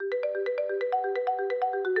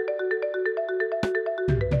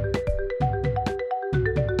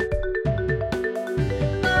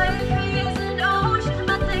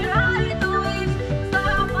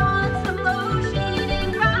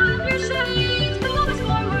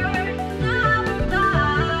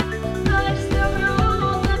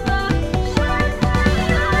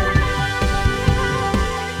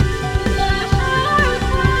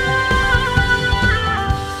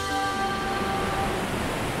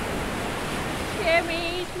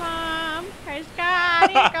Jimmy's mom has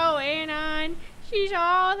got it going on. She's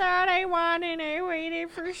all that I want and I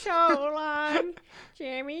waited for so long.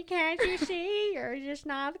 Jimmy, can't you see? You're just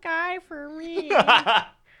not the guy for me. I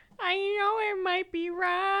know it might be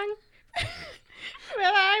wrong, but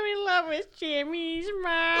I'm in love with Jimmy's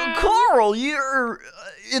mom. Carl, you're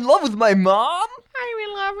in love with my mom? I'm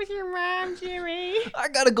in love with your mom, Jimmy. I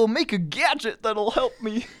gotta go make a gadget that'll help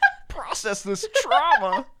me process this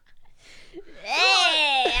trauma.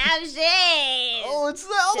 Hey, I'm Shane. Oh, it's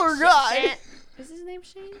the other guy. Is his name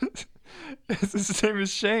Shane? His name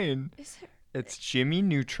is Shane. Is it? It's Jimmy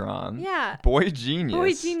Neutron. Yeah. Boy Genius.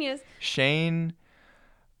 Boy Genius. Shane.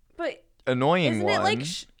 But Annoying isn't one. it like?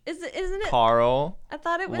 Isn't it? Carl. I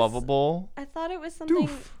thought it was Lovable. I thought it was something.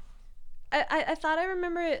 Doof. I thought I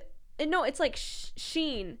remember it. No, it's like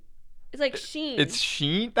Sheen. It's like Sheen. It's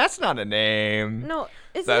Sheen? That's not a name. No,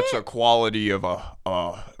 is That's it? a quality of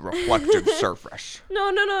a reflective surface.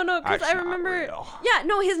 No. Because That's I not remember. real. Yeah,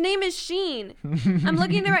 no, his name is Sheen. I'm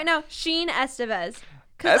looking at it right now. Sheen Estevez.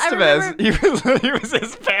 Estevez, he was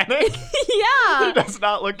Hispanic. Yeah. He does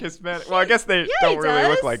not look Hispanic. Well, I guess they Yeah, don't he really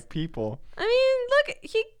look does. like people. I mean, look,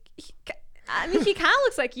 he he kind of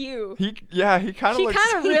looks like you. He kind of He looks.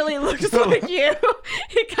 kind of really looks like you.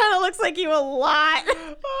 He kind of looks like you a lot.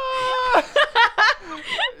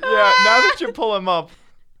 Yeah, now that you pull him up,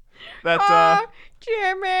 that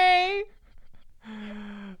Jimmy.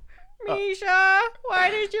 Mizha, why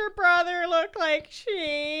does your brother look like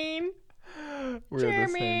Sheen? we're Jimmy, the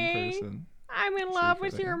same person. I'm in Let's love see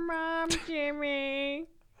if with I your can- mom, Jimmy.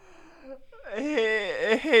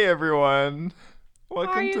 Hey everyone.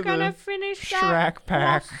 Welcome Are you to gonna the finish Shrek that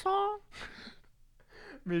Pack. croissant?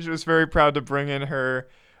 Mizha was very proud to bring in her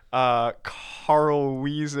Carl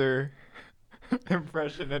Weezer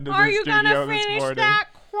impression into Are the you studio gonna this finish morning. that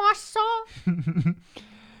croissant?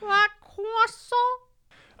 That croissant?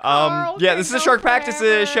 Yeah, this is a Shark Pact. It's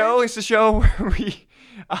a show. It's a show where we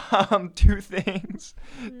do things,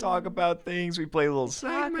 talk about things. We play little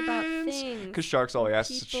Talk about segments. things. Because sharks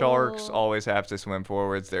People. always have to swim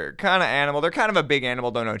forwards. They're kind of animal. They're kind of a big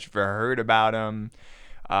animal. Don't know if you've ever heard about them.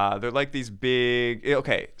 They're like these big.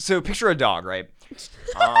 Okay, so picture a dog, right?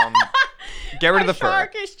 Get rid of the fur.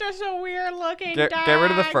 Shark is just a weird looking dog. Get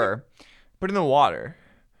rid of the fur. Put it in the water.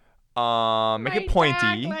 Make it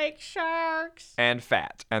pointy Dog like sharks. and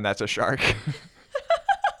fat, and that's a shark.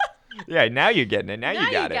 Yeah, now you're getting it. Now you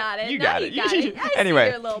got it. it. You Now got you it. got it. I see Anyway,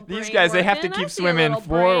 your little these brain guys, they have to working. I keep see your swimming little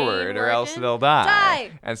brain forward or else working. they'll die.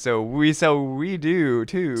 Die. And so we do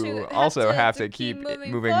too. Also have to keep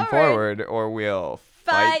moving forward or we'll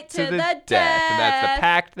fight to the death. And that's the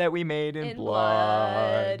pact that we made in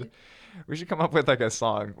blood. We should come up with like a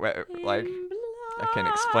song where, like that can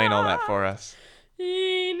explain all that for us.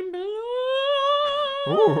 In blood.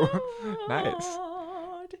 Ooh, nice.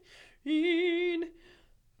 In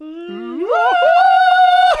blood.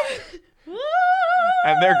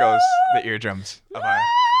 And there goes the eardrums of our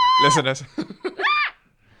listeners.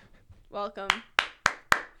 Welcome.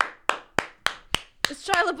 It's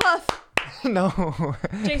Shia LaBeouf. No.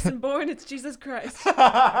 Jason Bourne, it's Jesus Christ.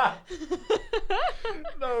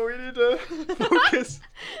 No, we need to focus.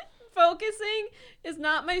 Focusing is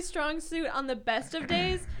not my strong suit on the best of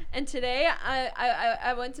days. And today,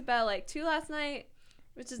 I went to bed like 2 last night,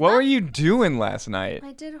 which is What not- were you doing last night?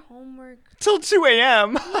 I did homework. Till 2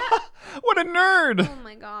 a.m. What a nerd. Oh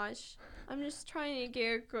my gosh. I'm just trying to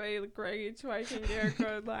get a good grade so I can get a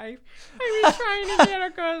good life. I'm just trying to get a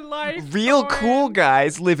good life. Real Bourne. cool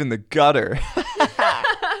guys live in the gutter.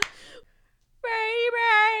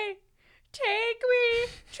 Baby, take me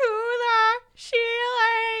to the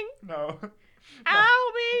ceiling. No.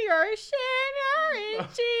 I'll be your sinner in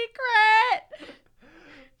secret.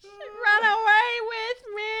 Run away with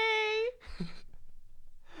me.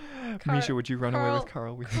 Mizha, would you run away with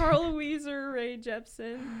Carl Weezer? Carl Weezer, Ray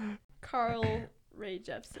Jepsen. Carl Ray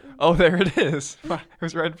Jepsen. Oh, there it is. It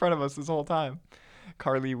was right in front of us this whole time.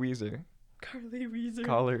 Carly Weezer. Carly Weezer.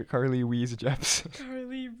 Carly Weezer Jepsen.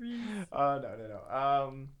 Carly Weezer.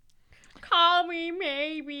 No. Call me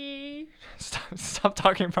maybe. Stop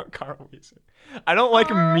talking about Carl Weezer. I don't like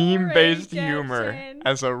Carl meme-based Ray humor Jepsen.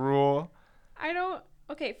 as a rule. I don't.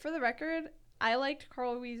 Okay, for the record, I liked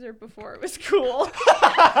Carl Weezer before it was cool.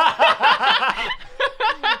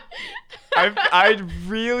 I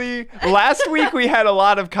really last week we had a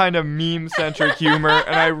lot of kind of meme-centric humor,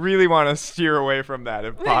 and I really want to steer away from that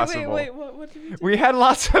if possible. Wait, what did we do? We had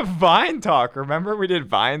lots of Vine Talk. Remember we did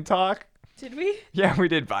Vine Talk? Did we? Yeah, we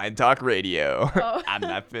did Vine Talk Radio. Oh. I'm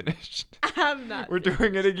not finished. I'm not. We're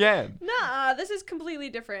doing it again. Nah, this is completely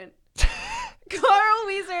different. Carl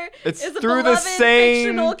Weezer it's is a through beloved the same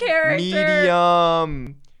fictional character.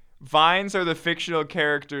 medium. Vines are the fictional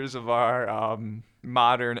characters of our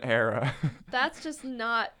modern era. That's just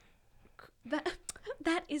not...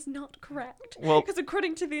 That is not correct. Well, because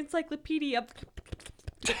according to the encyclopedia...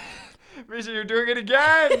 Mizha, you're doing it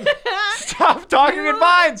again. Stop talking in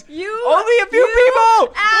vines. Only a few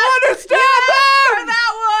people understand them. For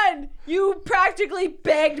that one. You practically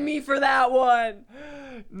begged me for that one.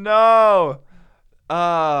 No.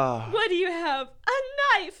 What do you have?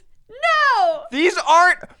 A knife. No. These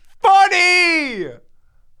aren't funny.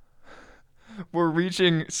 We're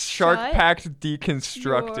reaching shark-packed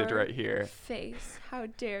deconstructed right here. Face. How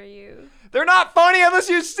dare you? They're not funny unless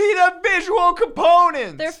you see the visual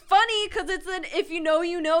components. They're funny because it's an if you know,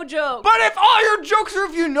 you know joke. But if all your jokes are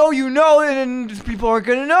if you know, then people aren't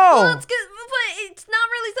going to know. Well, but it's not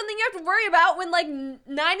really something you have to worry about when like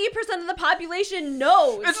 90% of the population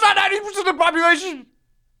knows. It's not 90% of the population.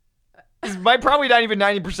 It's probably not even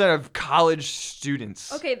 90% of college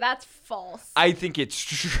students. Okay, that's false. I think it's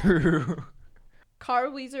true.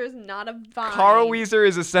 Carl Weezer is not a vine. Carl Weezer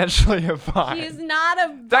is essentially a vine. He is not a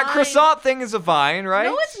vine. That croissant thing is a vine, right?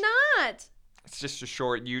 No, it's not. It's just a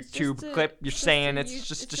short YouTube clip. You're saying it's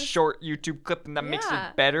just a short YouTube clip and that makes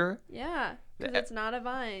it better? Yeah, because it's not a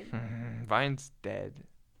vine. Vine's dead.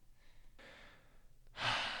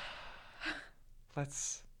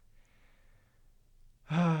 Let's...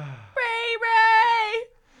 Ray!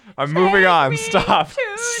 I'm moving on. Stop.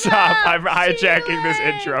 I'm hijacking this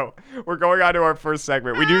intro. We're going on to our first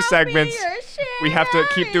segment. We do segments. We have to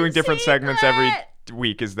keep doing different segments every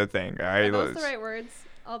week is the thing. All right. Are those the right words?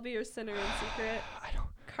 I'll be your sinner in secret. I don't.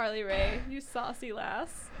 Carly Rae, you saucy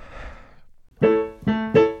lass.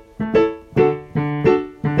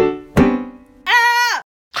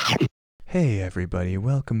 Hey everybody,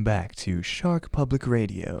 welcome back to Shark Public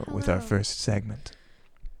Radio with our first segment.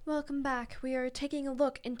 Welcome back. We are taking a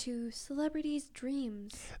look into celebrities'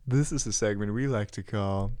 dreams. This is a segment we like to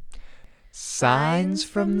call Signs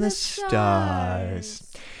from the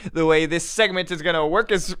Stars. The way this segment is going to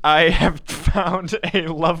work is I have found a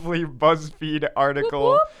lovely BuzzFeed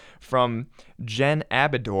article from Jen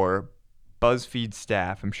Abador, BuzzFeed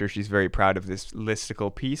staff. I'm sure she's very proud of this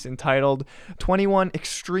listicle piece entitled 21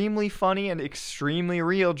 Extremely Funny and Extremely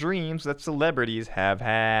Real Dreams That Celebrities Have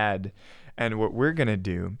Had. And what we're going to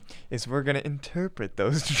do is we're going to interpret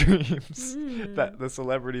those dreams that the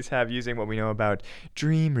celebrities have using what we know about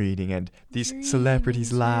dream reading and these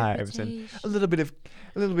celebrities' lives and a little bit of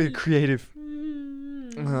creative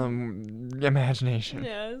imagination.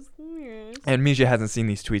 Yes. And Mizha hasn't seen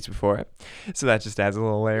these tweets before, so that just adds a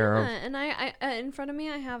little layer of... And I in front of me,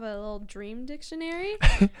 I have a little dream dictionary.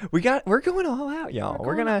 We're going all out, y'all.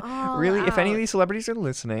 We're gonna really, if any of these celebrities are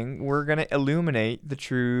listening, we're gonna illuminate the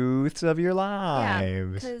truths of your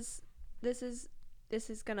lives. Yeah, because this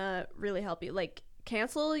is gonna really help you. Like,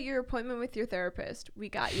 cancel your appointment with your therapist. We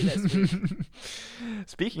got you this week.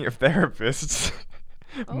 Speaking of therapists...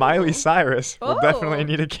 Miley Cyrus will definitely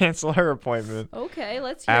need to cancel her appointment. Okay,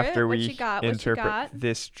 let's hear after it. we interpret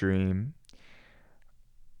this dream.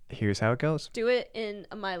 Here's how it goes. Do it in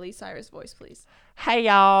a Miley Cyrus voice, please. Hey,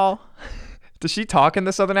 y'all. Does she talk in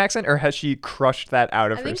the Southern accent, or has she crushed that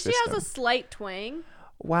out of her system? I think she has a slight twang.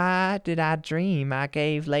 Why did I dream I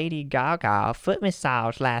gave Lady Gaga a foot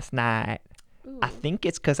massage last night? Ooh. I think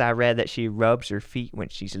it's because I read that she rubs her feet when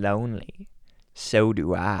she's lonely. So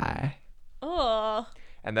do I. Oh.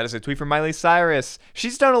 And that is a tweet from Miley Cyrus.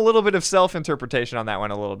 She's done a little bit of self-interpretation on that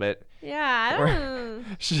one a little bit. Yeah, I don't know.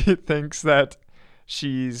 She thinks that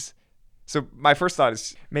she's... So my first thought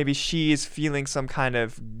is maybe she is feeling some kind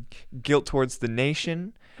of guilt towards the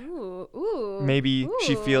nation. Ooh. Maybe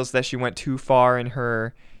she feels that she went too far in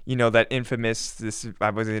her... You know, that infamous, I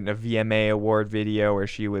was in a VMA award video where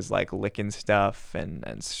she was like licking stuff and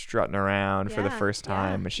strutting around for the first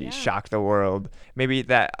time and she shocked the world. Maybe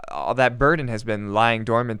that all that burden has been lying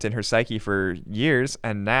dormant in her psyche for years,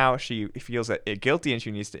 and now she feels guilty and she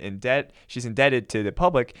needs to she's indebted to the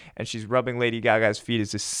public, and she's rubbing Lady Gaga's feet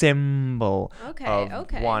as a symbol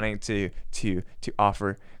of wanting to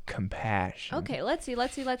offer compassion. Okay, let's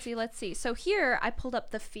see. So here I pulled up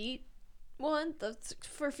the feet.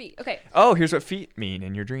 For feet. Okay. Oh, here's what feet mean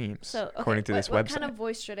in your dreams. So, okay, according to this website. What kind of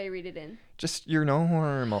voice should I read it in? Just your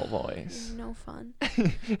normal voice. No fun.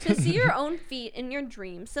 To see your own feet in your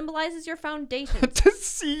dream symbolizes your foundation. To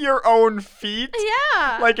see your own feet?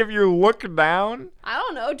 Yeah. Like if you look down? I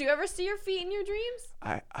don't know. Do you ever see your feet in your dreams?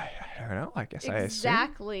 I don't know. I guess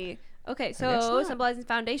Exactly. Okay, so symbolizing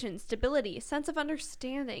foundation, stability, sense of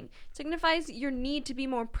understanding, signifies your need to be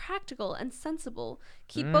more practical and sensible.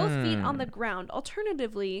 Keep both feet on the ground.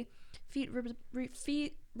 Alternatively, Feet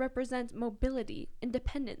represent mobility,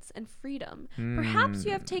 independence, and freedom. Perhaps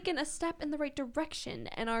you have taken a step in the right direction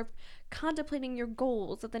and are contemplating your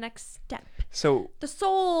goals of the next step. So the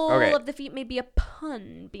soul of the feet may be a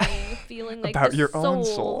pun, feeling like about the your soul own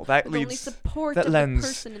soul. That only leads support that of lends the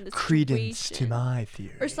person in the credence situation, to my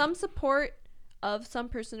theory, or some support of some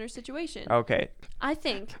person or situation. Okay. I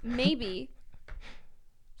think maybe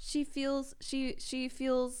she feels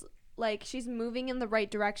like she's moving in the right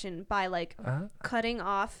direction by like cutting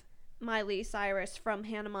off Miley Cyrus from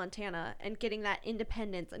Hannah Montana and getting that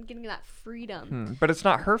independence and getting that freedom. But it's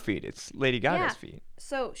not her feet, it's Lady Gaga's feet.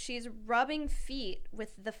 So she's rubbing feet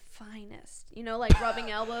with the finest, like rubbing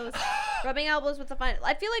elbows with the finest.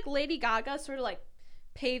 I feel like Lady Gaga sort of like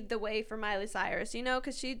paved the way for Miley Cyrus,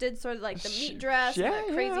 because she did sort of like the meat dress and that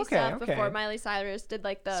crazy stuff before Miley Cyrus did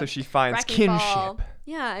like the so she finds kinship ball.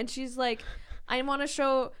 Yeah, and she's like, I want to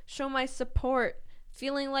show my support,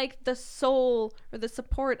 feeling like the soul or the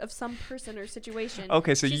support of some person or situation.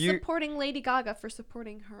 Okay, so she's supporting Lady Gaga for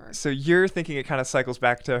supporting her. So you're thinking it kind of cycles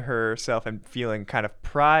back to herself and feeling kind of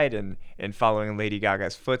pride in following Lady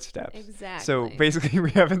Gaga's footsteps. Exactly. So basically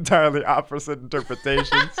we have entirely opposite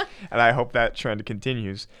interpretations, and I hope that trend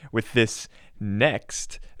continues with this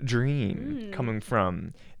next dream coming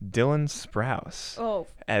from Dylan Sprouse. Oh,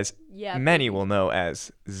 as many will know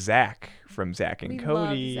as Zach from Zach and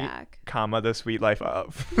Cody, The Sweet Life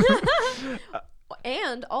of.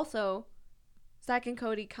 And also Zach and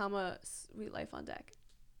Cody, Sweet Life on Deck.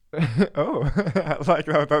 Oh, I like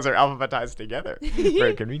how those are alphabetized together.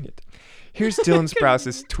 Very convenient. Here's Dylan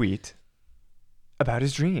Sprouse's tweet about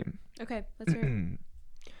his dream. Okay, let's hear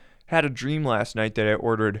it. Had a dream last night that I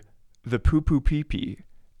ordered the poo poo pee pee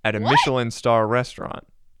at a Michelin star restaurant,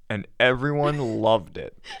 and everyone loved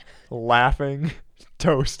it. Laughing,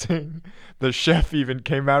 toasting. The chef even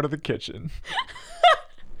came out of the kitchen.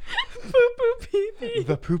 Poo poo pee pee.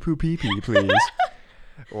 The poo poo pee pee, please.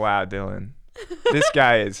 Wow, Dylan. This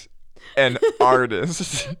guy is an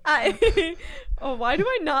artist. Why do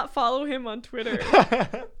I not follow him on Twitter?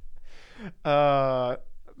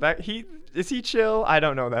 Is he chill? I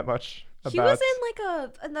don't know that much about. He was in like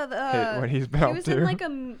what he's been up to. He was in like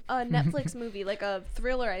a Netflix movie, like a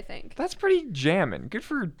thriller, I think. That's pretty jamming. Good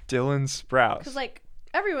for Dylan Sprouse. Because like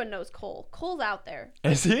everyone knows Cole. Cole's out there.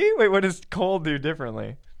 Is he? Wait, what does Cole do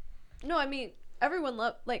differently? No, I mean everyone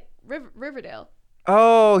like Riverdale.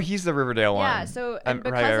 Oh, he's the Riverdale one. Yeah, so and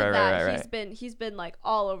because of that, he's been like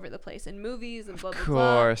all over the place in movies and blah blah blah.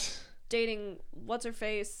 Of course. Dating what's her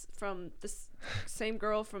face from this same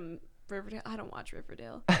girl from Riverdale. I don't watch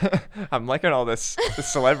Riverdale. I'm liking all this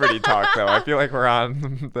celebrity talk though. I feel like we're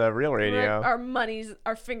on the real radio.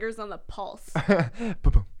 Our fingers on the pulse.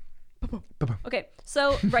 Okay,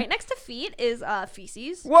 so right next to feet is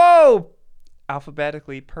feces. Whoa!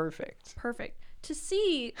 Alphabetically perfect. Perfect. To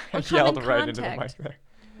see or I come yelled in right into the contact mic there.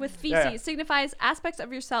 with feces signifies aspects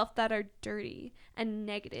of yourself that are dirty and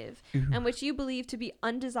negative, and which you believe to be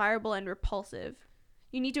undesirable and repulsive.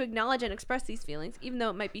 You need to acknowledge and express these feelings, even though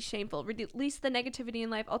it might be shameful. Release the negativity in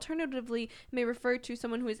life. Alternatively, it may refer to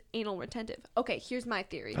someone who is anal retentive. Okay, here's my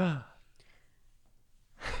theory.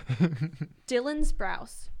 Dylan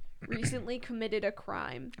Sprouse recently committed a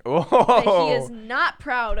crime that he is not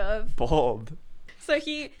proud of. Bold. So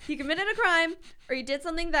he committed a crime, or he did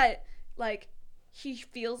something that like he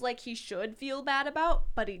feels like he should feel bad about,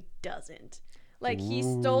 but he doesn't. Like he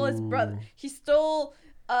stole his brother. He stole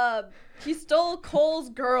Cole's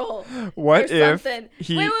girl. What or if something.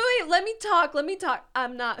 he? Wait. Let me talk.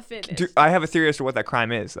 I'm not finished. I have a theory as to what that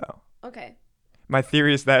crime is, though. Okay. My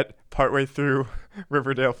theory is that partway through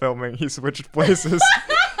Riverdale filming, he switched places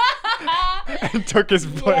and took his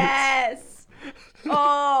place. Yes.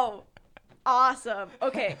 Oh. Awesome.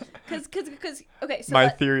 Okay. Cause okay. So my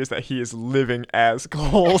theory is that he is living as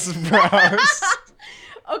Cole Sprouse.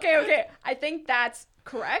 Okay. I think that's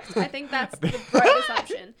correct. I think that's the right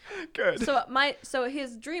assumption. Good. So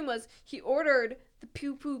his dream was he ordered the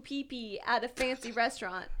poo poo pee pee at a fancy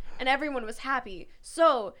restaurant and everyone was happy.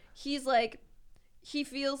 So he's like, he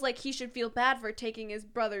feels like he should feel bad for taking his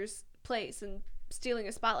brother's place and stealing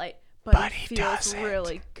a spotlight. But he feels doesn't.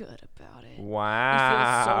 Really good about it. Wow. He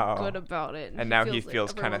feels so good about it. And now he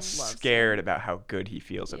feels kind of scared about how good he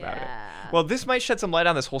feels about it. Well, this might shed some light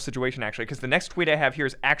on this whole situation, actually, because the next tweet I have here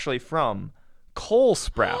is actually from Cole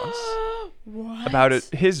Sprouse about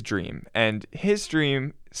his dream. And his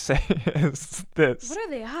dream says this. What are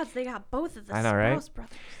the odds they got both of the I know, Sprouse right?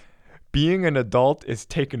 brothers? Being an adult is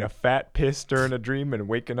taking a fat piss during a dream and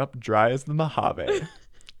waking up dry as the Mojave.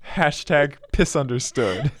 Hashtag piss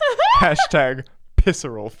understood. Hashtag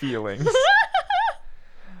pisseral feelings.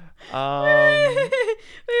 Wait,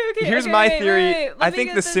 Here's my theory. I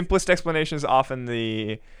think the simplest explanation is often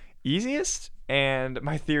the easiest. And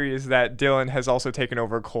my theory is that Dylan has also taken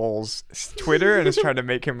over Cole's Twitter and is trying to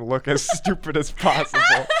make him look as stupid as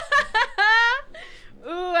possible. Ooh,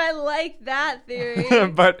 I like that theory.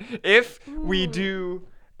 But if we do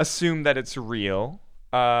assume that it's real,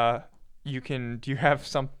 do you have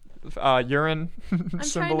some urine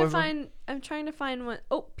symbolism? I'm trying to find one.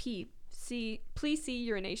 Oh, P. C. Please see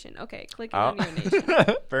urination. Okay, click on urination.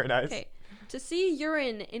 Very nice. Okay. To see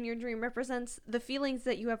urine in your dream represents the feelings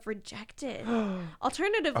that you have rejected.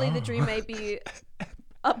 Alternatively, the dream may be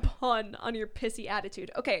a pun on your pissy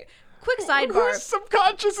attitude. Okay, quick sidebar. Whose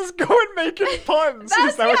subconscious is going making puns?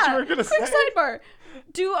 Is that what you were going to say? Quick sidebar.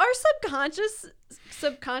 Do our subconscious? Do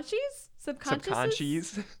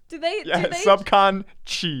they subcon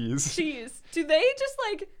cheese. Do they just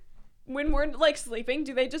like when we're like sleeping,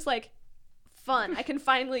 do they just like fun? I can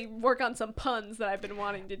finally work on some puns that I've been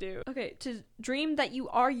wanting to do. Okay, to dream that you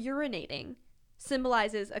are urinating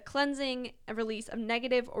symbolizes a cleansing and release of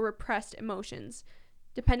negative or repressed emotions.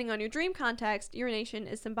 Depending on your dream context, urination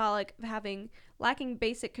is symbolic of lacking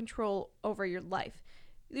basic control over your life.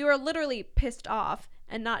 You are literally pissed off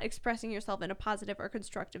and not expressing yourself in a positive or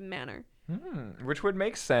constructive manner. Which would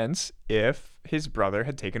make sense if his brother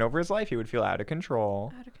had taken over his life. He would feel out of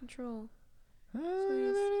control. I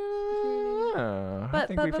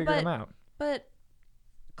think we figured him out. But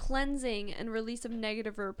cleansing and release of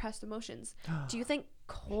negative or repressed emotions. Do you think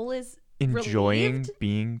Cole is enjoying relieved?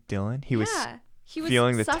 Being Dylan? He was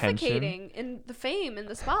feeling the suffocating tension in the fame and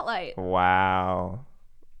the spotlight. Wow.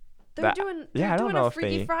 They're doing a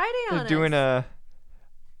Freaky Friday on us. They're doing and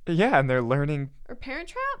they're learning. Or Parent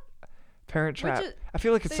Trap? Parent Trap. I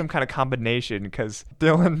feel like it's some kind of combination because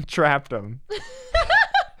Dylan trapped them.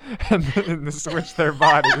 and then they switched their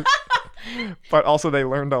bodies. But also they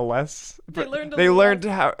learned a lesson. They learned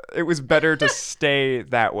how it was better to stay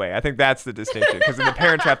that way. I think that's the distinction. Because in the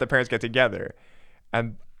Parent Trap, the parents get together.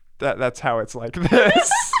 And that's how it's like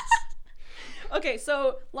this. Okay,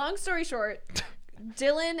 so long story short,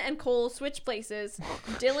 Dylan and Cole switched places.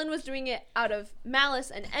 Dylan was doing it out of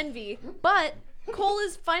malice and envy, but Cole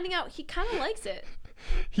is finding out he kind of likes it.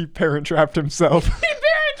 He parent trapped himself.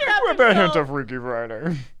 With a hint of Freaky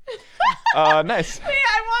Friday. Nice. Wait,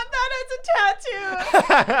 I want that as a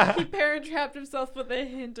tattoo. He parent trapped himself with a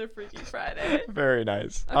hint of Freaky Friday. Very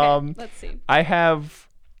nice. Okay, let's see. I have.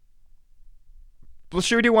 Well,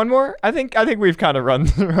 should we do one more? I think we've kind of run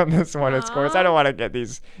this one its course. I don't want to get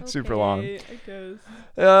these super long. I guess.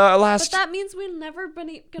 But that means we're never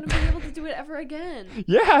gonna be able to do it ever again.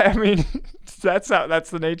 Yeah, I mean, that's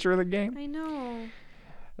the nature of the game. I know.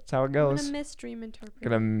 That's how it goes. I'm gonna miss dream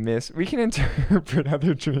interpreting. We can interpret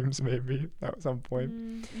other dreams maybe at some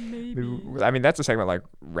point. Maybe. I mean, that's a segment like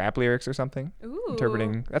rap lyrics or something. Ooh.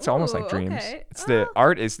 Interpreting. That's almost like dreams. Okay. It's the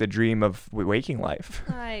art is the dream of waking life.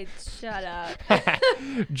 Shut up.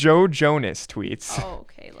 Joe Jonas tweets.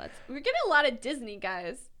 Okay, we're getting a lot of Disney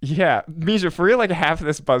guys. Yeah, Mizha, for real, like half of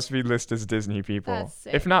this BuzzFeed list is Disney people. That's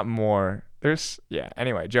sick. If not more.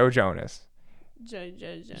 Anyway, Joe Jonas. Joe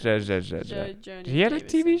Jonas. He had a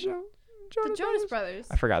TV show? The Jonas Brothers.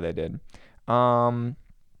 I forgot they did. And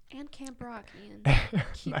Camp Rock, Ian.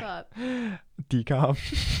 Keep up. Decom.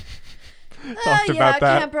 Talked about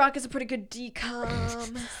that. Camp Rock is a pretty good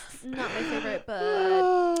decom. Not my favorite,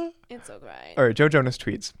 but it's okay. All right, Joe Jonas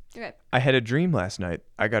tweets. Okay. I had a dream last night.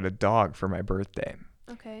 I got a dog for my birthday.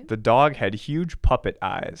 Okay. The dog had huge puppet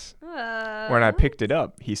eyes. When I picked it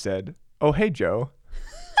up, he said, "Oh, hey, Joe."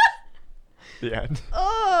 The end.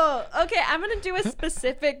 Oh, okay. I'm going to do a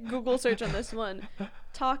specific Google search on this one.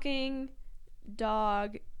 Talking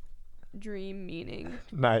dog dream meaning.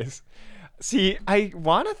 Nice. See, I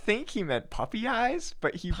want to think he meant puppy eyes,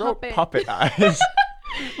 but he wrote puppet eyes.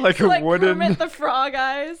 like a wooden. Kermit the Frog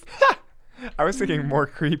eyes. I was thinking more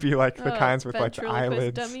creepy, like the kinds with like the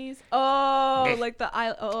eyelids. Dummies. Oh, like the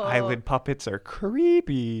eyelid puppets are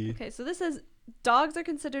creepy. Okay, so this says dogs are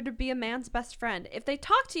considered to be a man's best friend. If they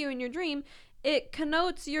talk to you in your dream, it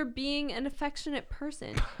connotes your being an affectionate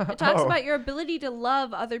person. It talks about your ability to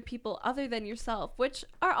love other people other than yourself, which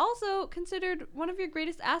are also considered one of your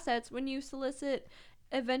greatest assets when you solicit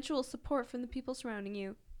eventual support from the people surrounding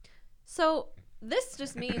you. So this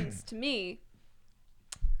just means to me,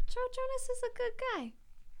 Joe Jonas is a good guy.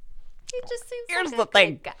 He just seems Here's like the a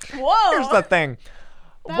thing. good guy. Whoa. Here's the thing.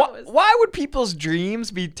 Why would people's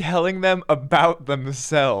dreams be telling them about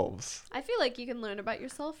themselves? I feel like you can learn about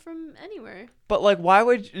yourself from anywhere. But like, why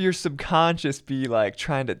would your subconscious be like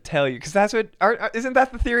trying to tell you? Because that's what isn't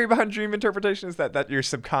that the theory behind dream interpretation? Is that your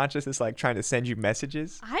subconscious is like trying to send you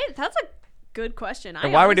messages? That's a good question.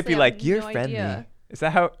 And why would it be like you're friendly? Is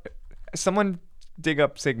that how? Someone dig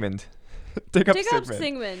up Sigmund. Dig up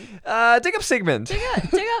Sigmund. Dig up Sigmund. Dig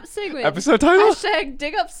up Sigmund. Episode title? #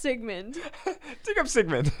 dig up Sigmund. Dig up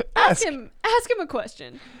Sigmund. Ask him a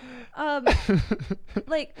question.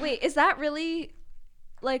 Wait, is that really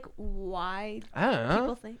why I don't know.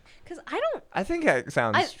 people think? Because I think that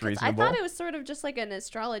sounds reasonable. I thought it was sort of just like an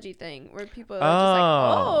astrology thing where people are just like,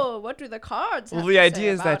 oh, what do the cards have Well, to the say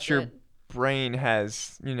idea is about that your it? brain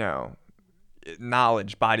has,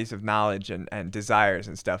 knowledge, bodies of knowledge and desires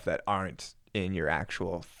and stuff that aren't in your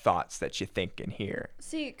actual thoughts that you think and hear.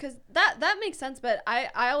 See, because that makes sense, but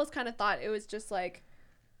I always kind of thought it was just like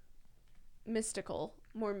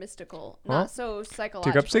more mystical, not so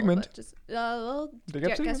psychological. Dig up Sigmund. Just,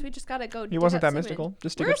 Sigmund. Guess we just gotta go. He wasn't that Sigmund. mystical.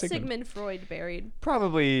 Just dig Where's up Sigmund. Sigmund Freud buried?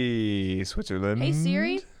 Probably Switzerland. Hey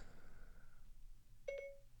Siri,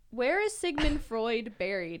 where is Sigmund Freud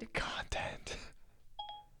buried? Content.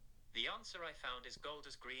 The answer I found is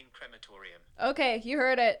Golders Green Crematorium. Okay, you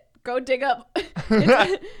heard it. Go dig up.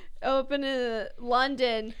 Open in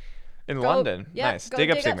London. London. Yeah, Nice. Go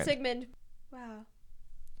dig up Sigmund. Sigmund. Wow.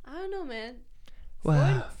 I don't know, man.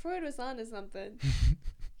 Wow. Freud was onto something.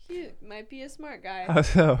 He might be a smart guy. How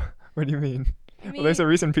so? What do you mean? Well, there's a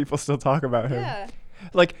reason people still talk about him. Yeah.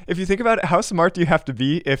 Like, if you think about it, how smart do you have to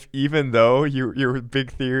be if even though your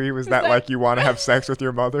big theory was that you want to have sex with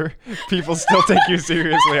your mother, people still take you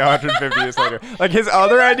seriously 150 years later? Like, his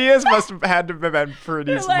other ideas must have had to have been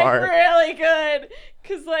pretty smart. Really good.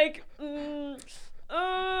 Because,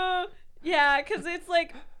 yeah, because it's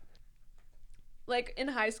like in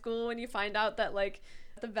high school when you find out that,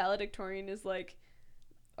 the valedictorian is, a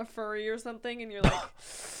furry or something, and you're like,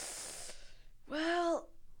 well,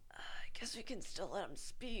 I guess we can still let them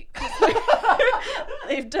speak.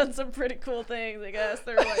 They've done some pretty cool things, I guess.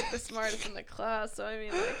 They're, the smartest in the class, so, I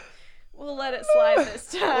mean, we'll let it slide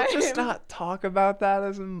this time. We'll just not talk about that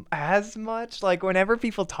as much. Like, whenever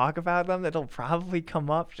people talk about them, it'll probably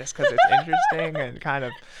come up just because it's interesting and kind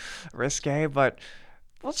of risque, but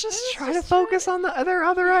let's just try to focus on their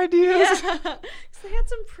other ideas. Yeah, because they had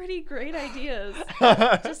some pretty great ideas.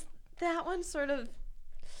 Just that one sort of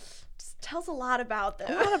just tells a lot about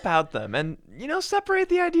them. A lot about them, and separate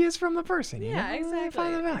the ideas from the person. Yeah, exactly.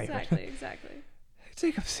 Find the value. Exactly.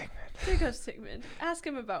 Dig up Sigmund. Dig up Sigmund. Ask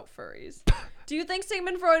him about furries. Do you think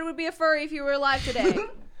Sigmund Freud would be a furry if he were alive today?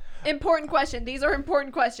 Important question. These are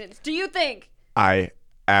important questions. Do you think? I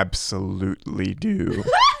absolutely do.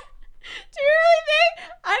 Do you really think?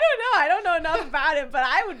 I don't know. I don't know enough about him, but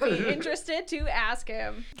I would be interested to ask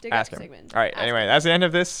him. Dig up Sigmund. All right. Anyway, that's the end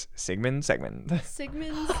of this Sigmund segment.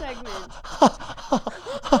 Sigmund segment.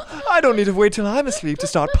 I don't need to wait till I'm asleep to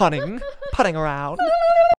start putting around.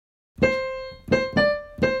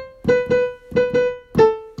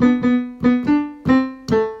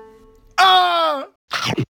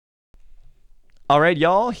 All right,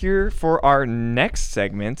 y'all. Here for our next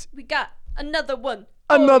segment. We got another one.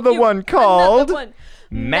 Another one called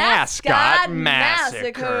Mascot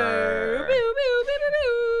Massacre.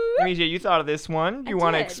 Mizha, you thought of this one. Do you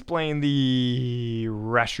want to explain the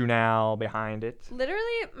rationale behind it?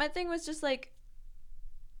 Literally, my thing was just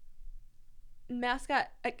mascot.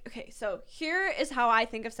 Okay, so here is how I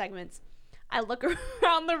think of segments. I look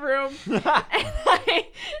around the room and I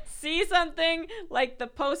see something like the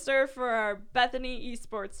poster for our Bethany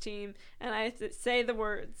esports team, and I say the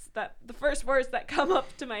first words that come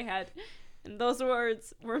up to my head, and those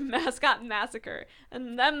words were Mascot Massacre.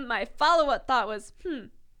 And then my follow-up thought was,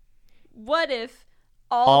 what if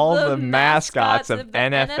all the mascots of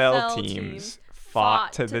NFL teams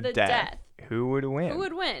fought to the death? Who would win? Who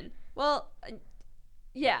would win? Well,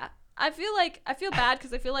 yeah. I feel bad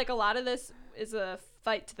because I feel like a lot of this is a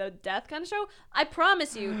fight to the death kind of show. I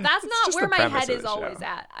promise you, that's not where my head is always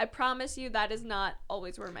at. I promise you that is not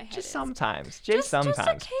always where my head is. Just sometimes. Just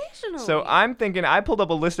occasionally. So I'm thinking, I pulled up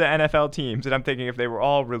a list of NFL teams, and I'm thinking if they were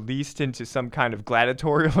all released into some kind of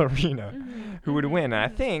gladiatorial arena, who would win? And I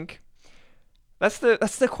think that's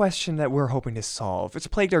the question that we're hoping to solve. It's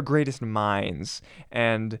plagued our greatest minds,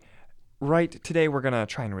 and right today we're gonna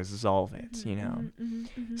try and resolve it,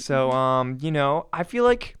 So I feel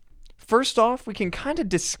like first off we can kind of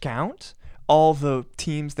discount all the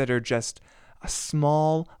teams that are just a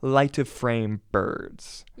small light of frame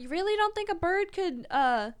birds. You really don't think a bird could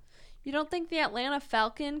you don't think the Atlanta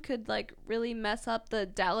Falcon could really mess up the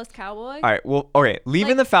Dallas Cowboy? All right,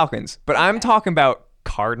 leaving the Falcons, but okay. I'm talking about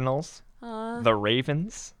Cardinals, the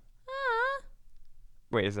Ravens,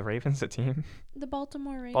 Wait, is the Ravens a team? The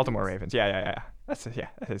Baltimore Ravens. Baltimore Ravens. Yeah.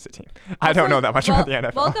 That is a team. I don't know that much about the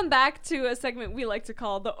NFL. Welcome back to a segment we like to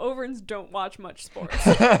call the Overns Don't Watch Much Sports.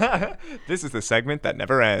 This is the segment that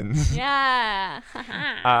never ends. Yeah.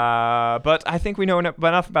 But I think we know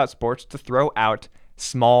enough about sports to throw out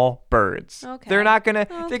small birds. Okay. They're not gonna.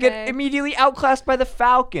 They get immediately outclassed by the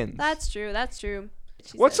Falcons. That's true.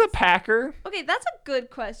 What's a Packer? Okay, that's a good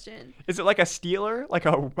question. Is it like a Steeler, like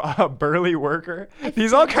a burly worker?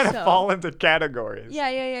 These all kind of fall into categories.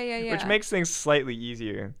 Yeah. Which makes things slightly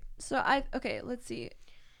easier. So let's see.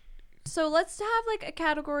 So let's have like a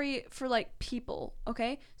category for like people,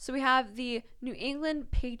 okay? So we have the New England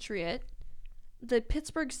Patriot, the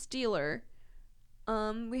Pittsburgh Steeler,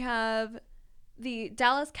 we have the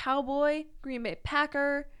Dallas Cowboy, Green Bay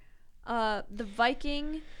Packer, the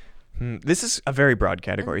Viking. This is a very broad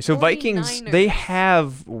category. So Vikings, they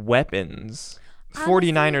have weapons.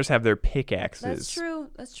 49ers have their pickaxes.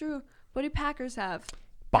 That's true. What do Packers have?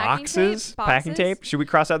 Boxes? Packing tape? Should we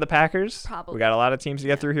cross out the Packers? Probably. We got a lot of teams to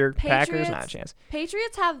get through here. Packers, not a chance.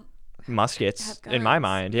 Patriots have muskets, in my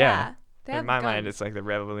mind, yeah. In my mind, it's like the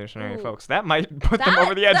revolutionary folks. That might put them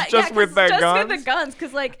over the edge just with their guns. Just with the guns,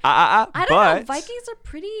 because like, I don't know, Vikings are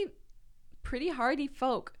pretty hardy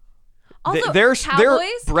folk. Also, they're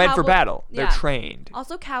Cowboys, bred for battle. They're trained.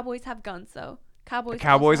 Also, Cowboys have guns, though.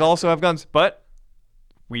 Cowboys also have guns, but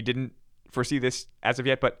we didn't foresee this as of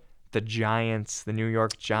yet, but the Giants, the New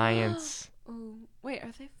York Giants. Oh, wait,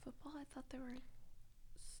 are they football? I thought they were.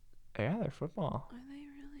 Yeah, they're football. Are they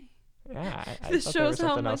really? Yeah. This shows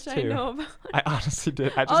how much I know about it. I honestly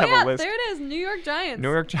did. I just have a list. There it is. New York Giants.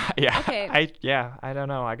 New York Giants. Yeah. Okay. I don't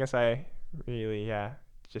know. I guess I really,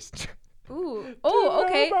 just... Ooh. Oh,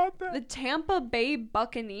 okay. The Tampa Bay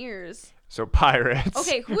Buccaneers. So Pirates.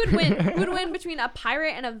 Okay, who would win? Who would win between a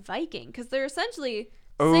pirate and a Viking? Because they're essentially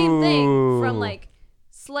the same thing from like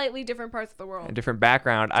slightly different parts of the world. A different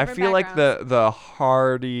background. I feel like the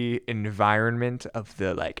hardy environment of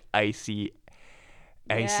the like icy,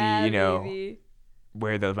 maybe.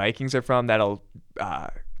 Where the Vikings are from, that'll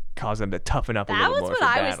cause them to toughen up a little more for battle.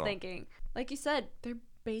 That was what I was thinking. Like you said, they're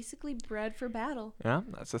basically bred for battle. Yeah,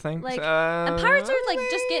 that's the thing. Like, and Pirates are like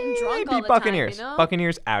just getting drunk all the Buccaneers. time, you know?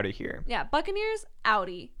 Buccaneers out of here. Yeah, Buccaneers,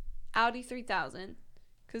 Audi 3000.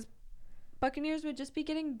 Because Buccaneers would just be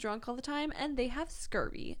getting drunk all the time, and they have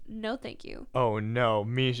scurvy. No, thank you. Oh no,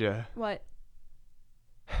 Mizha. What?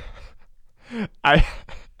 I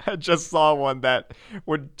just saw one that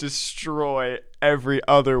would destroy every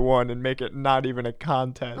other one and make it not even a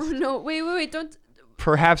contest. Oh no! Wait! Don't.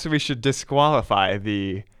 Perhaps we should disqualify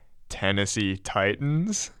the Tennessee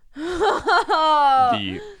Titans,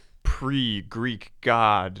 the pre-Greek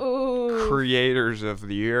god, creators of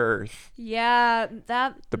the earth. Yeah,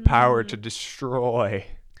 the power to destroy.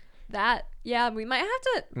 We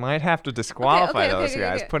might have to disqualify those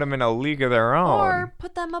guys. Put them in a league of their own, or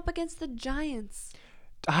put them up against the Giants.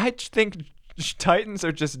 I think Titans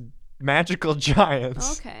are just magical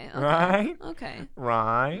giants. Okay. Right? Okay.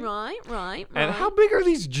 Right. And how big are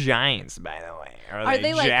these giants, by the way? Are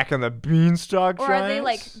they Jack and the Beanstalk giants? Or are they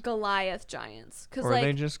like Goliath giants? Or are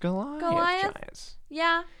they just Goliath giants?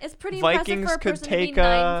 Yeah, it's pretty Vikings impressive for a person to be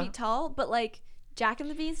 9 feet tall, but like Jack and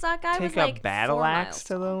the Beanstalk guy was like take a battle 4 axe miles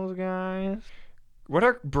to those guys. What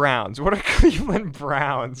are Browns? What are Cleveland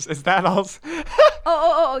Browns? Is that also?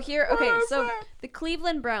 Here. Okay, so the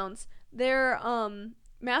Cleveland Browns, they're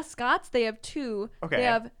mascots. They have 2. Okay. They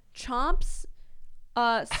have Chomps,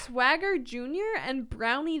 Swagger Jr. and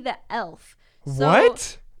Brownie the Elf.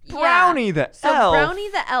 What? Brownie the Elf. So Brownie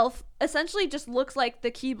the Elf essentially just looks like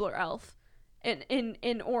the Keebler Elf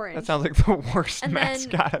in orange. That sounds like the worst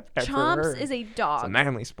mascot I've ever heard. Chomps is a dog. It's a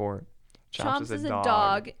manly sport. Chomps is a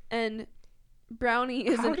dog, and Brownie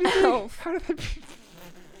is an elf. How do they...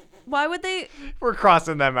 Why would they? We're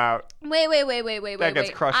crossing them out. Wait. That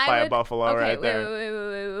gets crushed by a buffalo right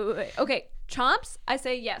there. Wait. Okay, Chomps, I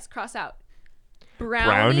say yes, cross out.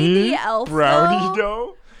 Brownie the elf. Brownie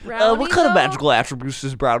dough? What kind of magical attributes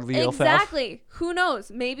does Brownie the elf have? Exactly. Who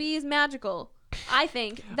knows? Maybe he's magical. I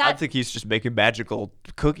think he's just making magical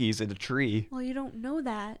cookies in a tree. Well, you don't know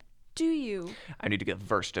that, do you? I need to get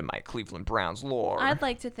versed in my Cleveland Browns lore. I'd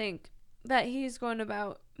like to think that he's going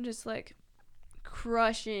about just like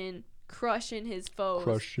crushing his foes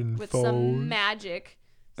with some magic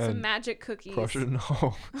cookies.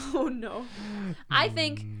 Oh no. I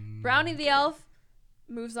think Brownie the elf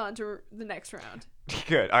moves on to the next round.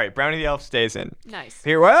 Good. All right, Brownie the elf stays in. Nice.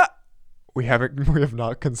 Here, what? We have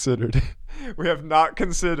not considered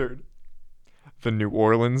the New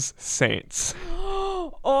Orleans Saints.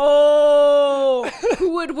 Oh,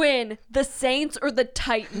 who would win, the Saints or the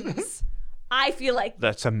Titans? I feel like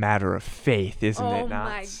that's a matter of faith, isn't it not? Oh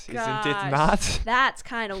my Isn't it gosh. not? That's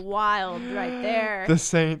kind of wild right there. The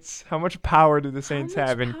saints. How much power do the saints much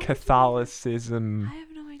have in power do they have? Catholicism? I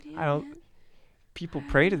have no idea. I don't- man. People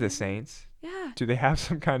pray to the saints. Yeah. Do they have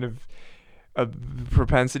some kind of a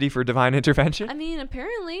propensity for divine intervention? I mean,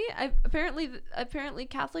 apparently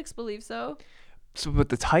Catholics believe so. So with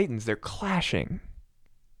the Titans, they're clashing.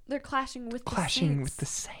 They're clashing with The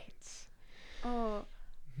saints. Oh.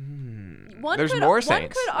 There's more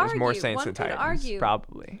saints. There's more saints one than could Titans, argue.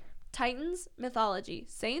 probably. Titans, mythology.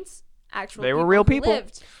 Saints, actual They were real who people.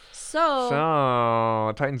 lived.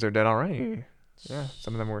 So Titans are dead already. Yeah,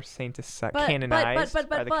 some of them were canonized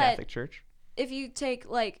by the Catholic Church. if you take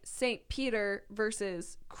like Saint Peter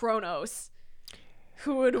versus Kronos,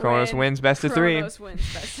 who would win? Kronos wins best of three. Kronos wins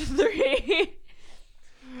best of three.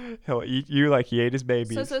 He'll eat you like he ate his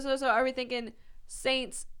babies. So are we thinking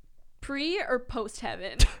saints pre or post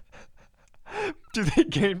heaven? Do they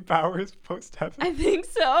gain powers post heaven? I think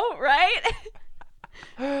so, right?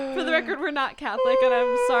 For the record, we're not Catholic, and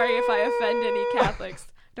I'm sorry if I offend any Catholics.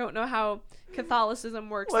 Don't know how Catholicism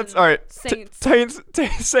works. All right. Saints.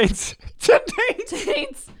 Saints.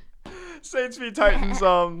 Saints v Titans.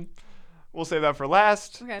 We'll save that for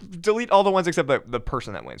last. Okay. Delete all the ones except the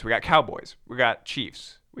person that wins. We got Cowboys. We got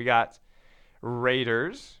Chiefs. We got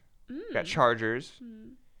Raiders. We got Chargers.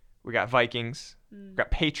 We got Vikings. We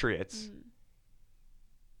got Patriots.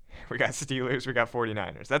 We got Steelers. We got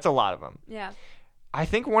 49ers. That's a lot of them. Yeah. I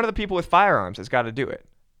think one of the people with firearms has got to do it.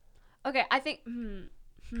 Okay, I think. Do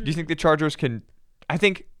you think the Chargers can? I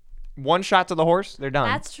think one shot to the horse, they're done.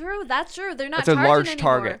 That's true. They're not. It's a large anymore.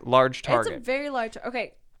 target. It's a very large.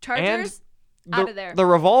 Okay, Chargers out of there. The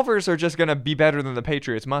revolvers are just gonna be better than the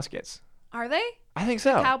Patriots muskets. Are they? I think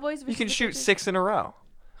so. Cowboys You versus can the shoot Patriots? 6 in a row.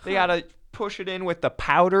 They gotta push it in with the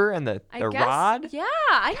powder and the I guess, rod. Yeah.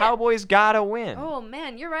 Cowboys gotta win. Oh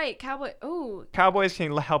man, you're right. Cowboys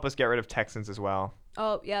can help us get rid of Texans as well.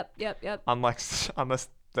 Oh, yep. Unless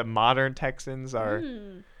the modern Texans are.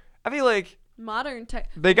 I feel like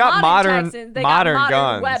they got modern Texans. They got modern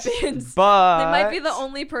guns, weapons. but They might be the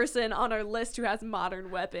only person on our list who has modern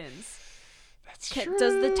weapons. That's true.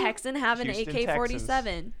 Does the Texan have Houston an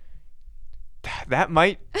AK-47? That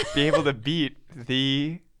might be able to beat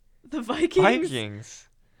the Vikings.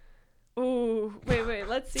 Ooh, wait.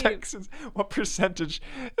 Let's see. Texans. What percentage?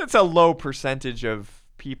 It's a low percentage of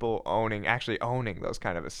people actually owning those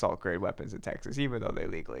kind of assault grade weapons in Texas, even though they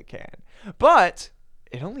legally can. But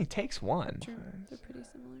it only takes one. True. They're pretty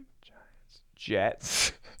similar.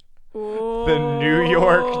 Jets. Oh, The New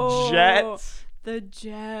York Jets. The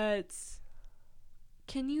Jets.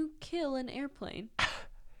 Can you kill an airplane?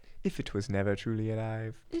 If it was never truly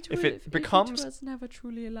alive. If it was never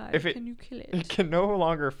truly alive, can you kill it? It can no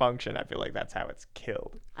longer function. I feel like that's how it's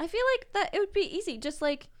killed. I feel like that it would be easy. Just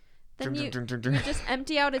like then you just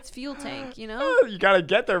empty out its fuel tank, you know? You gotta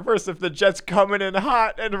get there first if the jet's coming in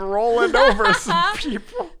hot and rolling over some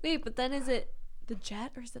people. Wait, but then is it the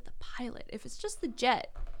jet or is it the pilot? If it's just the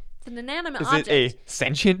jet, it's an inanimate Is object. it a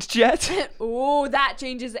sentient jet? Oh, that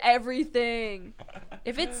changes everything.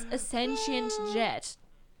 If it's a sentient jet,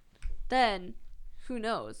 then who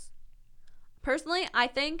knows? Personally, I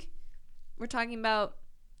think we're talking about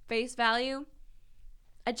face value.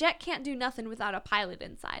 A jet can't do nothing without a pilot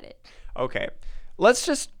inside it. Okay, let's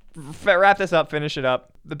just wrap this up, finish it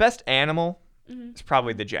up. The best animal is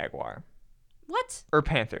probably the jaguar. What? Or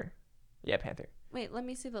panther. Yeah, panther. Wait, let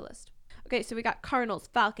me see the list. Okay, so we got Cardinals,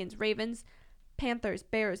 Falcons, Ravens, Panthers,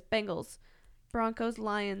 Bears, Bengals, Broncos,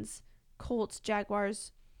 Lions, Colts,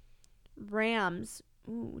 Jaguars, Rams,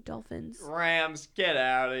 Dolphins, Rams, get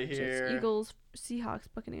out of Jets, here. Eagles, Seahawks,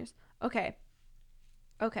 Buccaneers. Okay.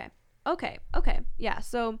 Yeah,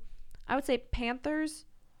 so I would say Panthers,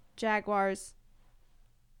 Jaguars.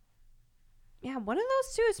 Yeah, one of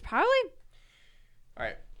those two is probably. All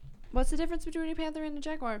right. What's the difference between a panther and a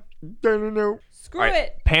jaguar? No. Screw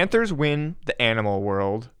it. Panthers win the animal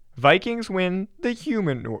world. Vikings win the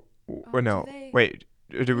human. No. Do they? Wait.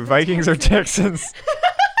 Do Vikings or Texans?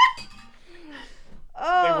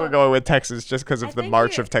 I think we're going with Texans just because of the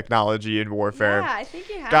march of technology and warfare. Yeah, I think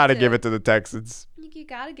you have Gotta give it to the Texans. I think you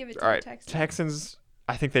gotta give it to All right, the Texans. Texans.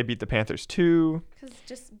 I think they beat the Panthers too. Because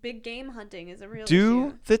just big game hunting is a real Do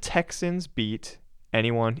issue. the Texans beat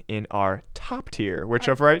anyone in our top tier, which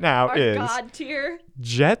of right now Our is God tier.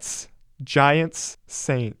 Jets, Giants,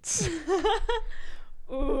 Saints?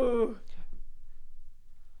 Ooh.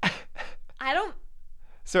 I don't.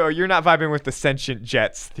 So you're not vibing with the sentient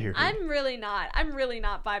Jets theory. I'm really not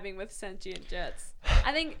vibing with sentient jets.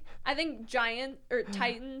 I think Giant or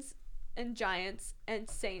Titans and giants and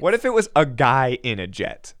saints. What if it was a guy in a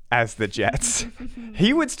jet as the Jets?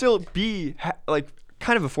 He would still be like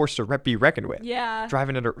kind of a force to be reckoned with. Yeah.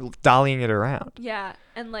 Driving it, dollying it around. Yeah,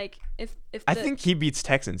 and like if I think he beats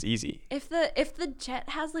Texans easy. If the jet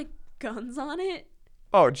has like guns on it.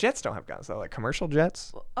 Oh, jets don't have guns though, like commercial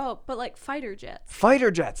jets. Oh, but like fighter jets.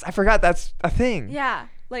 Fighter jets. I forgot that's a thing. Yeah,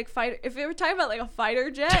 like fighter. If we were talking about like a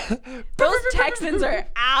fighter jet, those Texans are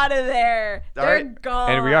out of there. They're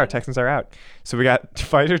gone. And we are. Texans are out. So we got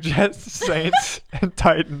fighter jets, Saints, and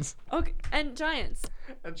Titans. Okay, and Giants.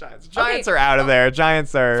 And Giants. Giants are out of there.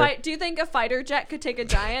 Giants are. Do you think a fighter jet could take a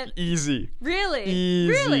giant? Easy. Really?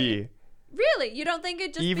 Easy. Really? You don't think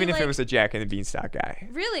it'd just even be if it was a Jack and the Beanstalk guy?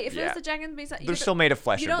 Really? If it was a Jack and the Beanstalk, they're still made of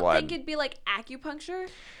flesh and blood. You don't think it'd be like acupuncture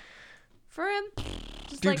for him?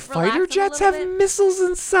 Just dude, like fighter jets have missiles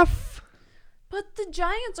and stuff. But the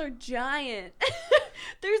Giants are giant.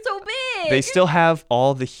 They're so big. They still have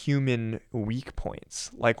all the human weak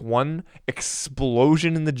points. Like one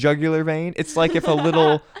explosion in the jugular vein. It's like if a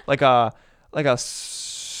little like a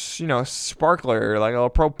sparkler, like a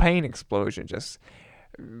propane explosion just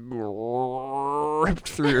ripped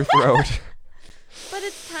through your throat. But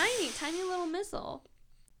it's tiny little missile.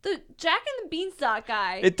 The Jack and the Beanstalk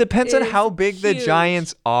guy. It depends on how big the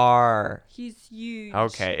Giants are. He's huge.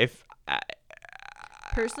 Okay, if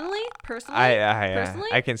personally,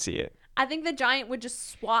 I can see it. I think the Giant would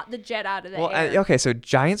just swat the jet out of the air. Okay, so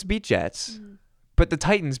Giants beat Jets, but the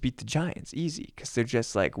Titans beat the Giants easy because they're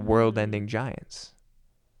just like world-ending giants.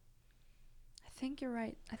 I think you're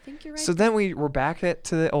right. So then we're back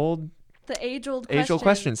to the age-old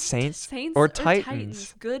question: Saints or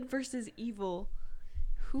Titans? Good versus evil.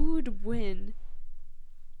 Who would win?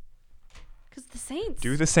 Because the Saints.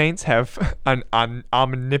 Do the Saints have an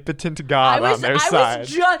omnipotent God on their side?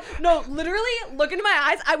 Literally, look into my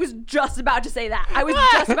eyes. I was just about to say that. I was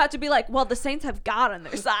just about to be like, well, the Saints have God on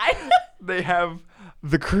their side. They have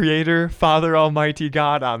the Creator, Father Almighty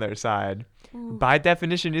God on their side. Ooh. By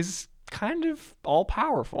definition, is kind of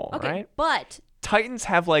all-powerful, right? But Titans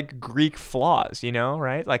have like Greek flaws,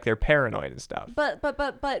 right? Like they're paranoid and stuff. But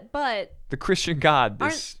the Christian God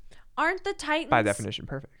aren't the Titans by definition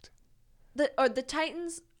perfect? The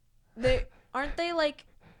Titans, aren't they like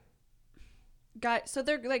so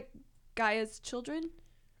they're like Gaia's children?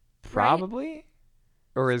 Probably. Right?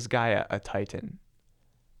 Or is Gaia a Titan?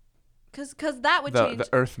 Cuz that would change the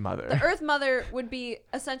Earth Mother. The Earth Mother would be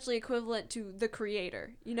essentially equivalent to the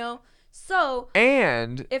Creator, So,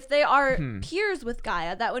 and if they are peers with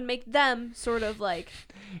Gaia, that would make them sort of like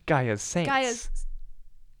Gaia's saints.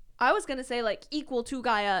 I was going to say like equal to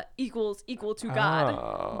Gaia equals equal to God.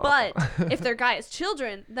 Oh. But if they're Gaia's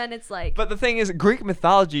children, then it's like But the thing is, Greek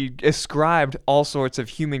mythology ascribed all sorts of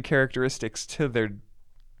human characteristics to their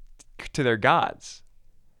gods.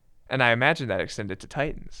 And I imagine that extended to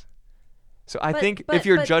Titans. So I think if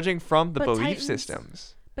you're judging from the belief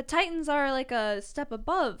systems. But Titans are like a step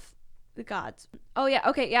above the gods. Oh yeah,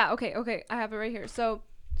 okay. I have it right here. So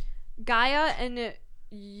Gaia and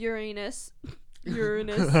Uranus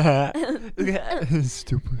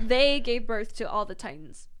stupid. They gave birth to all the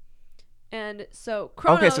Titans. And so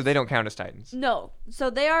Kronos, okay, so they don't count as Titans. No. So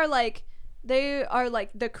they are like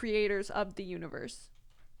the creators of the universe,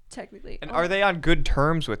 technically. And are they on good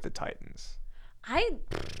terms with the Titans?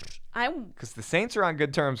 I'm because the Saints are on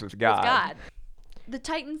good terms with God. The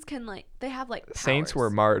Titans can they have like powers. Saints were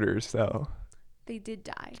martyrs though. They did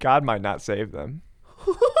die. God might not save them.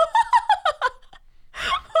 Oh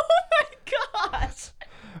my gosh.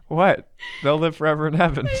 What? They'll live forever in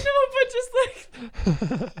heaven. I know, but just like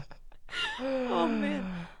oh man.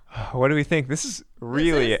 What do we think? This is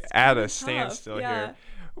really at a standstill here.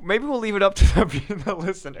 Maybe we'll leave it up to the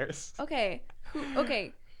listeners. Okay.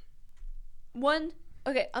 Okay.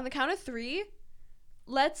 Okay, on the count of 3,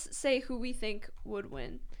 let's say who we think would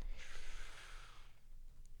win.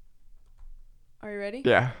 Are you ready?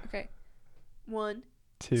 Yeah. Okay. 1,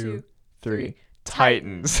 2, 3.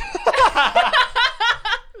 Titans.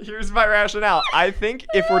 Here's my rationale. I think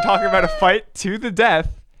if we're talking about a fight to the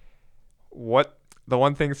death, the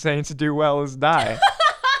one thing Saints do well is die.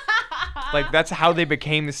 Like that's how they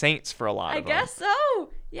became the Saints for a lot of them. I guess so.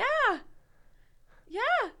 Yeah.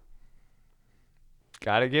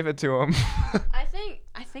 Gotta give it to him. I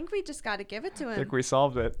think we just gotta give it to him. I think we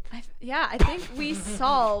solved it. I think we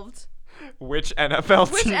solved which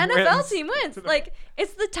NFL team wins. Like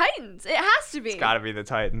it's the Titans. It has to be. It's gotta be the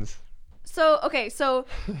Titans. So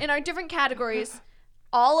in our different categories,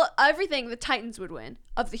 Everything, the Titans would win.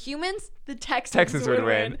 Of the humans, the Texans would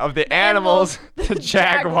win. Of the animals, the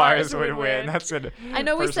Jaguars would win. That's a I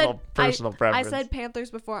know personal preference. I said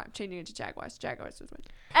Panthers before. I'm changing it to Jaguars. Jaguars would win.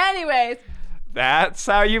 Anyways. That's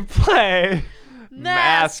how you play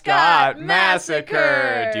Mascot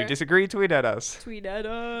Massacre. Do you disagree? Tweet at us. Tweet at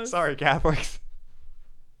us. Sorry, Catholics.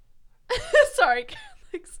 Sorry,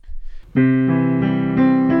 Catholics.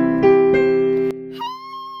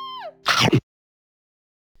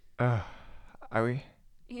 Are we?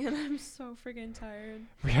 Ian, I'm so friggin' tired.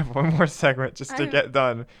 We have one more segment just to get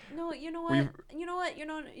done. No, you know what? You know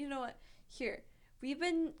what? Here, we've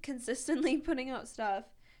been consistently putting out stuff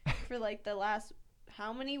for like the last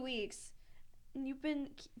how many weeks, and you've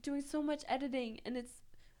been doing so much editing, and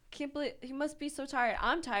can't believe you must be so tired.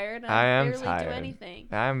 I'm tired. And I barely do anything.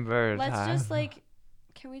 I'm very tired. Let's just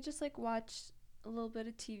can we just watch a little bit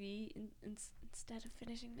of TV instead of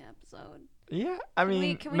finishing the episode? Yeah, I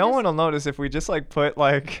mean, no one will notice if we just put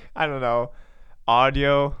I don't know,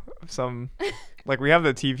 audio, some we have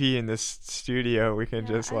the TV in this studio. We can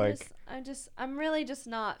I'm really just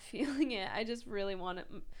not feeling it. I just really want it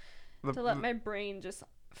to let my brain just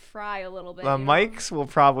fry a little bit. The mics will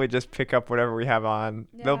probably just pick up whatever we have on.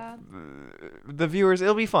 Yeah. The viewers,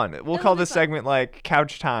 it'll be fun. We'll call this segment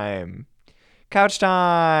Couch Time. Couch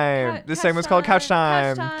Time. This segment's called Couch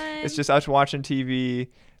Time. It's just us watching TV.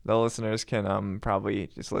 The listeners can probably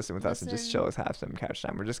just listen with us and just chill us, have some couch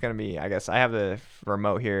time. We're just going to be, I guess, I have the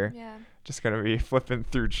remote here. Yeah. Just going to be flipping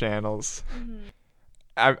through channels. Mm-hmm.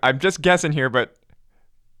 I'm just guessing here, but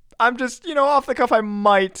I'm just, off the cuff, I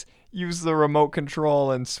might use the remote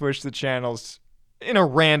control and switch the channels in a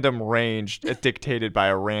random range dictated by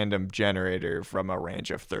a random generator from a range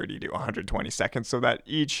of 30 to 120 seconds so that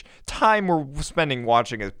each time we're spending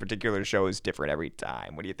watching a particular show is different every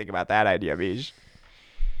time. What do you think about that idea, Mizha?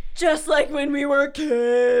 Just like when we were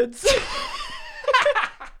kids.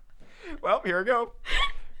 Well, here we go.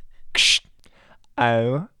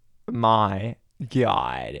 Oh my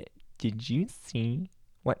God. Did you see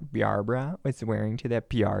what Barbara was wearing to that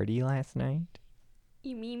party last night?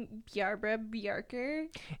 You mean Barbara Bjarker?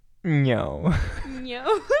 No.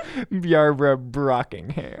 No. Barbara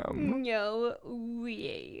Brockingham. No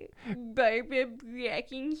way. Barbara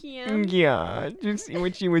Brockingham? Yeah. Did you see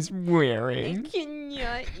what she was wearing? I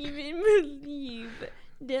cannot even believe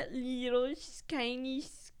that little tiny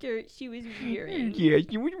skirt she was wearing. Yeah,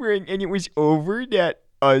 she was wearing, and it was over that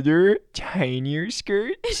other tinier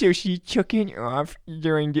skirt, so she took it off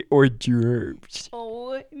during the hors d'oeuvres.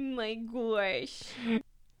 Oh my gosh.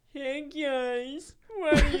 Hey guys,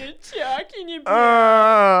 what are you talking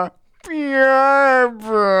about? Barbara!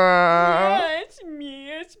 Yeah, it's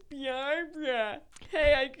me, it's Barbara.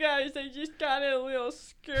 Hey guys, I just got a little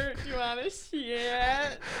skirt. Do you want to see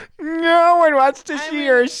it? No one wants to see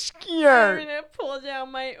your skirt. I'm going to pull down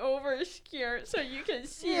my overskirt so you can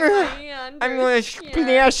see my underskirt. I'm going to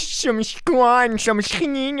splash some Squino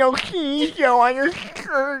on your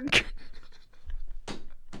skirt.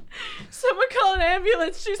 Someone call an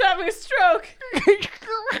ambulance. She's having a stroke.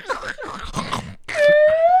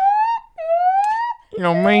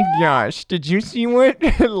 Oh my gosh, did you see what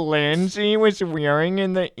Lindsay was wearing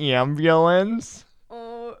in the ambulance?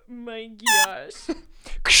 Oh my gosh.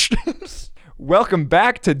 Welcome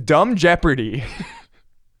back to Dumb Jeopardy.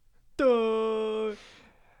 Duh.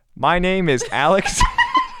 My name is Alex.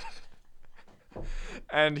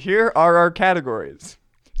 And here are our categories.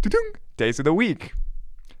 Days of the week.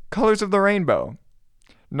 Colors of the rainbow.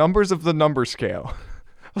 Numbers of the number scale.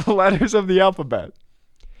 Letters of the alphabet.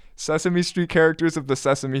 Sesame Street characters of the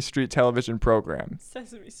Sesame Street television program.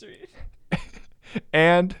 Sesame Street.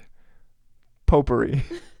 And potpourri.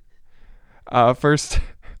 First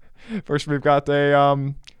we've got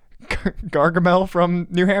a Gargamel from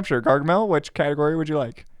New Hampshire. Gargamel, which category would you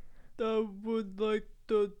like? I would like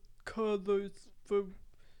the colors for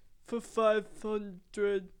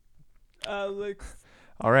 500, Alex.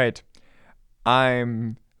 All right.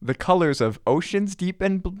 I'm the colors of oceans deep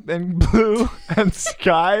and blue and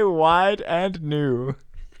sky wide and new.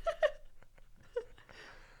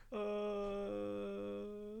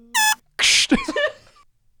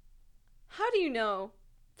 How do you know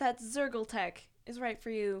that Zergletech is right for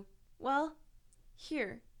you? Well,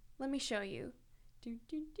 here, let me show you.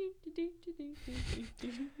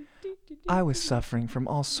 I was suffering from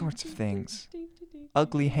all sorts of things.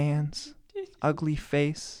 Ugly hands, ugly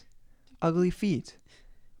face, ugly feet.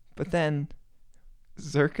 But then,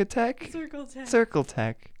 Zergletech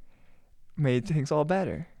made things all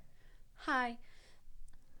better. Hi.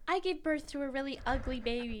 I gave birth to a really ugly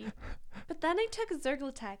baby. But then I took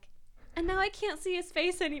Zergletech. And now I can't see his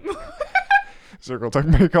face anymore. Circle tuck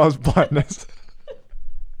may cause blindness.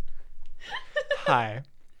 Hi.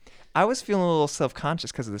 I was feeling a little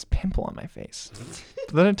self-conscious because of this pimple on my face.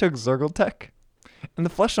 But then I took Circle Tech, and the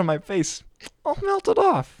flesh on my face all melted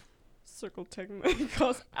off. Circle tuck may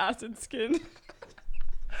cause acid skin.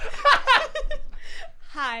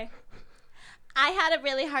 Hi. I had a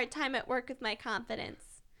really hard time at work with my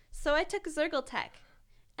confidence. So I took Zergletech.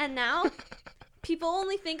 And now people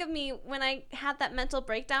only think of me when I had that mental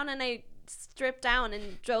breakdown and I stripped down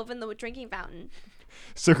and drove in the drinking fountain.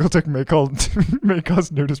 Circle Tech may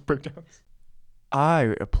cause nervous breakdowns.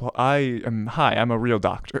 I'm a real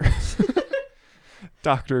doctor.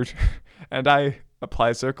 Doctor, and I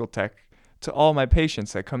apply Circle Tech to all my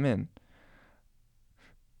patients that come in.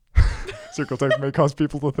 Circle Tech may cause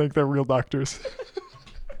people to think they're real doctors.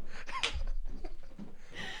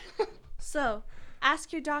 So,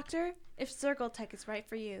 ask your doctor if Zergletech is right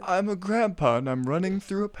for you. I'm a grandpa and I'm running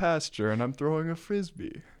through a pasture and I'm throwing a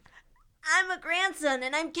frisbee. I'm a grandson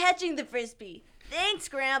and I'm catching the frisbee. Thanks,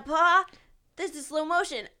 Grandpa. This is slow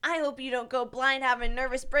motion. I hope you don't go blind, have a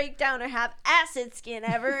nervous breakdown, or have acid skin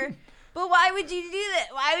ever. But why would you do that?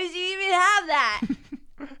 Why would you even have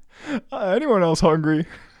that? Anyone else hungry?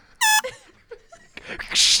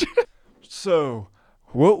 So,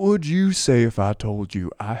 what would you say if I told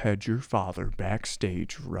you I had your father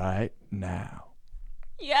backstage right now?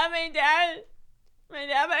 Yeah, my dad. My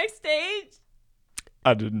dad backstage.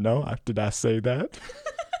 I didn't know. Did I say that?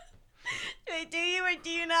 Wait, do you or do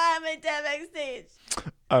you not have my dad backstage?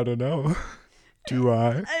 I don't know. Do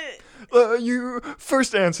I? You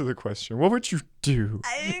first answer the question. What would you do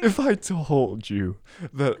if I told you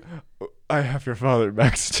that I have your father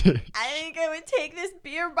backstage? I think I would take this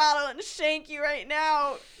beer bottle and shank you right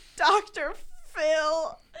now, Dr.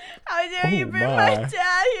 Phil. How dare you bring my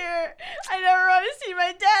dad here? I never want to see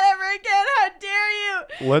my dad ever again. How dare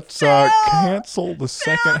you? Let's cancel the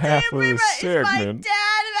second half of this segment. Is my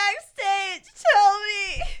dad backstage? Tell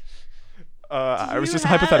me. I was just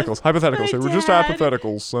hypotheticals. Hypotheticals. They were just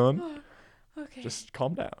hypotheticals, son. Okay. Just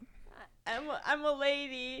calm down. I'm a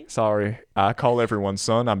lady. Sorry. I call everyone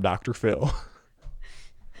son. I'm Dr. Phil.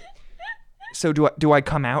 So do I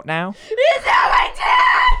come out now? Is that my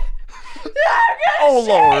dad? Oh,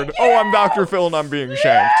 Lord. Oh, I'm Dr. Phil and I'm being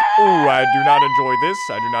shanked. Oh, I do not enjoy this.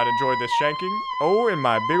 I do not enjoy this shanking. Oh, in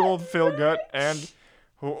my big old Phil gut. And,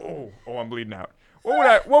 oh, I'm bleeding out.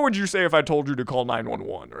 What would you say if I told you to call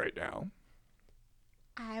 911 right now?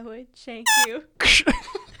 I would shank you.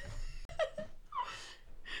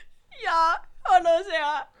 Yeah, hello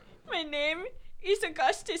there. My name is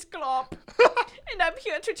Augustus Glop, and I'm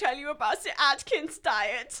here to tell you about the Atkins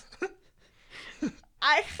diet.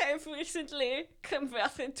 I have recently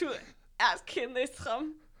converted to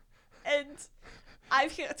Atkinism, and I'm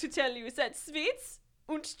here to tell you that sweets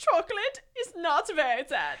and chocolate is not very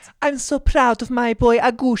bad. I'm so proud of my boy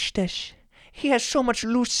Augustus. He has so much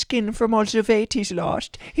loose skin from all the weight he's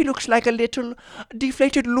lost. He looks like a little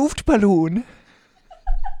deflated Luftballon.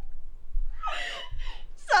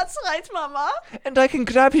 That's right, Mama. And I can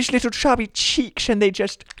grab his little chubby cheeks and they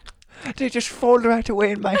just fold right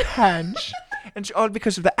away in my hands. And it's all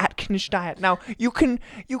because of the Atkins diet. Now, you can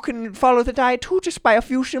follow the diet too just by a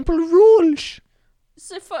few simple rules.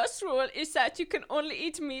 The first rule is that you can only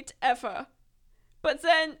eat meat ever. But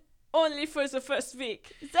then only for the first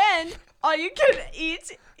week. Then all you can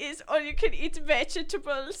eat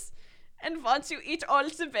vegetables. And once you eat all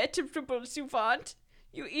the vegetables you want,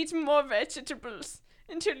 you eat more vegetables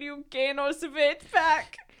until you gain all the weight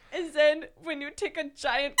back. And then when you take a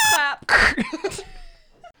giant crap.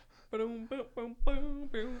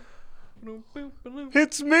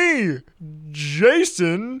 It's me,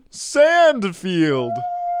 Jason Sandfield.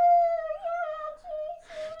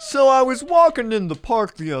 So I was walking in the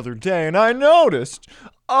park the other day and I noticed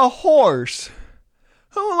a horse.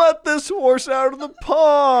 Who let this horse out of the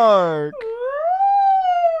park?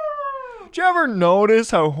 Did you ever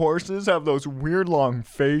notice how horses have those weird long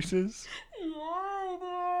faces?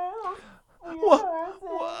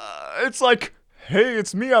 It's like, hey,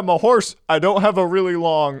 it's me, I'm a horse. I don't have a really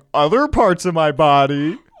long other parts of my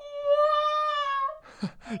body.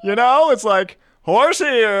 You know, it's like, horse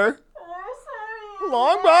here.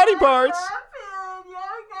 Long body parts.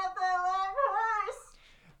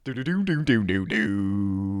 Do.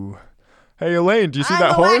 Hey, Elaine, do you see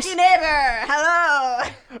that horse? I'm a wacky neighbor.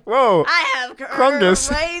 Hello. Whoa. I have Krungus.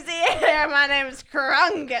 Crazy hair. My name's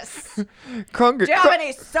Krungus. Krungus. Do you have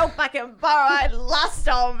any soap I can borrow? I lost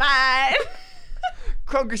all mine.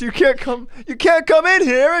 Krungus, you can't come in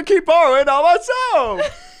here and keep borrowing all my soap.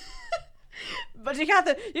 But you got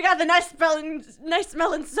the nice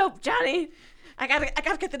smelling soap, Johnny. I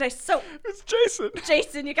gotta get the nice soap. It's Jason.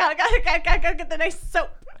 Jason, you gotta get the nice soap.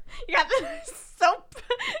 You got the nice soap.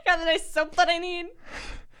 You got the nice soap that I need.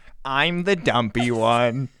 I'm the dumpy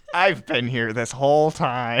one. I've been here this whole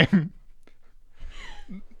time.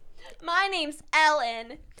 My name's Ellen,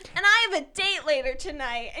 and I have a date later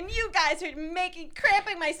tonight, and you guys are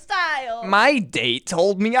cramping my style. My date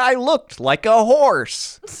told me I looked like a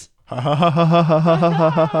horse.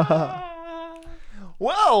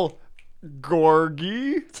 Well,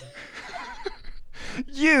 Gorgie,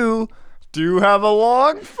 you do have a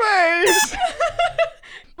long face.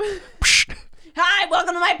 Hi,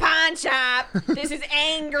 welcome to my pawn shop. This is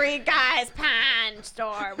Angry Guy's Pawn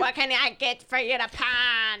Store. What can I get for you to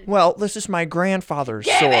pawn? Well, this is my grandfather's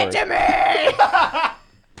Give sword. it to me!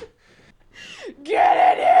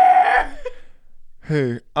 Get in here!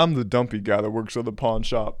 Hey, I'm the dumpy guy that works at the pawn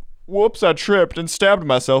shop. Whoops, I tripped and stabbed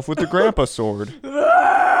myself with the grandpa sword.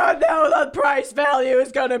 Now the price value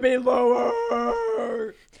is gonna be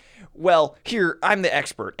lower. Well, here, I'm the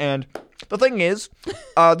expert, and the thing is,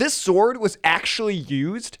 this sword was actually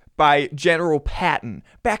used by General Patton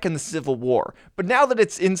back in the Civil War. But now that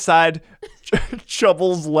it's inside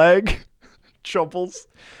Chubble's leg,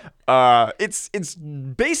 it's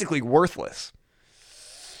basically worthless.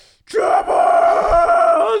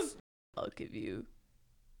 Troubles! I'll give you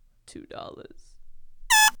 $2.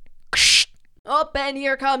 Oh, and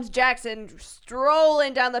here comes Jackson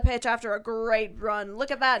strolling down the pitch after a great run.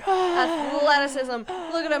 Look at that athleticism. Look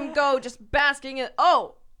at him go, just basking in.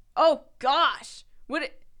 Oh gosh!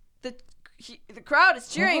 The crowd is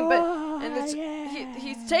cheering,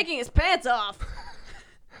 he's taking his pants off.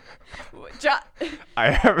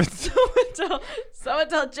 I haven't. Someone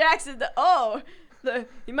tell Jackson that.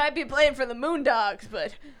 He might be playing for the Moondogs,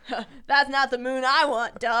 but that's not the moon I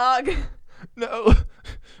want, dog. No,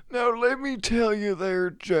 let me tell you there,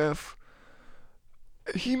 Jeff.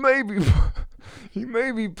 He may be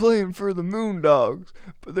playing for the Moondogs,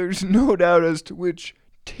 but there's no doubt as to which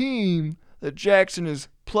team that Jackson is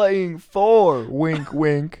playing for. Wink,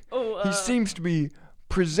 wink. He seems to be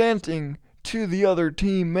presenting to the other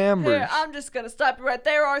team members. Here, I'm just gonna stop you right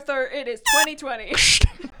there, Arthur. It is 2020.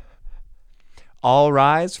 All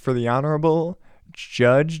rise for the Honorable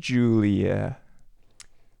Judge Julia.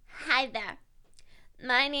 Hi there.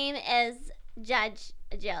 My name is Judge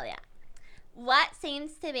Julia. What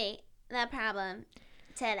seems to be the problem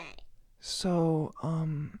today? So,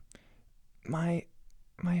 my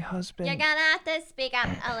husband. You're gonna have to speak up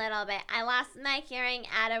a little bit. I lost my hearing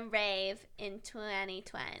at a rave in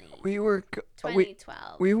 2020. We were.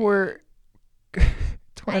 2012. We were.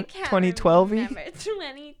 I can't 2012. remember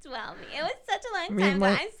 2012. It was such a long Me time and ago.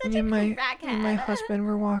 my, I'm such me a and my, crackhead. me and my husband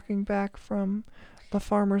were walking back from the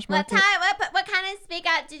farmer's What market. time? What kind of speak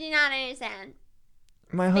up did you not understand?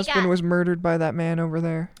 My husband up. was murdered by that man over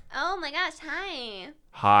there. Oh my gosh, hi.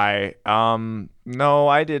 Hi. No,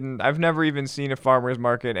 I didn't. I've never even seen a farmer's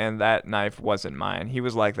market, and that knife wasn't mine. He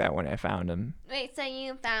was like that when I found him. Wait, so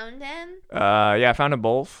you found him? Yeah, I found them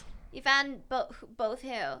both. You found both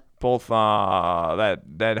who? Both,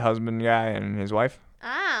 that dead husband guy and his wife.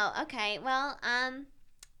 Oh, okay. Well,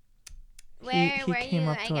 where he were came you,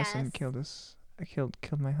 up to I us guess? and killed us. I killed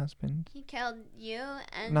my husband. He killed you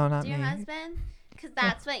and No, not your me. husband? Because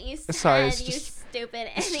that's what you said, Sorry, it's you just- stupid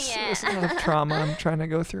It's idiot. a lot of trauma I'm trying to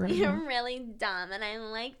go through right You're now. really dumb, and I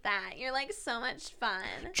like that. You're like so much fun.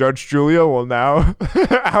 Judge Julia will now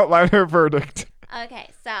outline her verdict. Okay,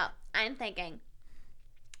 so I'm thinking.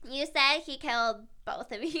 You said he killed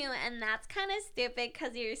both of you, and that's kind of stupid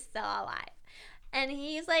because you're still alive. And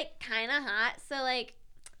he's like kind of hot, so like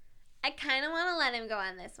I kind of want to let him go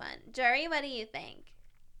on this one. Jury, what do you think?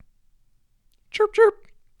 Chirp, chirp.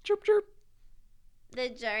 Chirp, chirp. The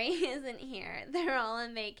jury isn't here. They're all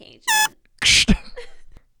on vacation.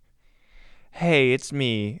 Hey, it's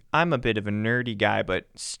me. I'm a bit of a nerdy guy, but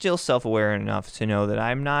still self-aware enough to know that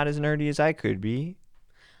I'm not as nerdy as I could be.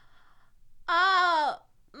 Oh,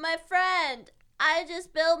 my friend. I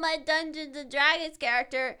just built my Dungeons & Dragons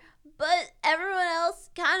character, but everyone else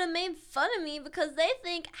kind of made fun of me because they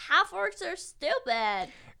think half-orcs are stupid.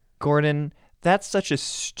 Gordon, that's such a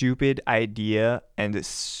stupid idea and a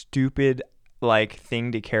stupid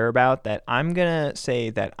thing to care about that I'm gonna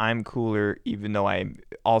say that I'm cooler, even though I'm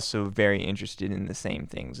also very interested in the same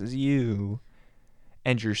things as you.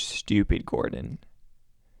 And you're stupid, Gordon.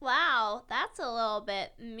 Wow, that's a little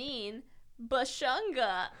bit mean.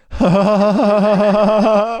 Bashunga.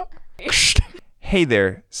 Hey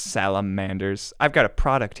there, salamanders. I've got a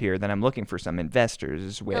product here that I'm looking for some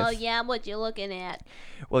investors with. Oh yeah, what you looking at?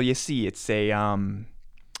 Well, you see, it's a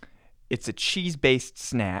cheese-based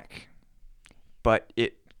snack, but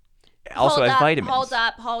it also has vitamins.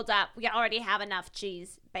 Hold up. We already have enough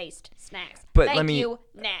cheese-based snacks. But Thank let me. you.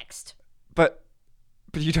 Next. But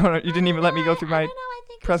you don't. You didn't even let me go through I my don't know. I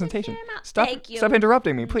think presentation. I should hear 'em out. Stop. Thank you. Stop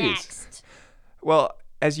interrupting me, please. Next. Well,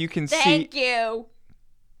 as you can see. Thank you.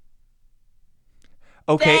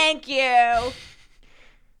 Okay. Thank you.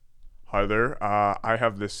 Hi there. I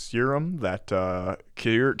have this serum that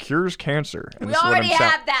cures cancer. And We this is what already I'm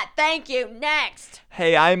have that. Thank you. Next.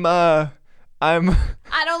 Hey, I'm. I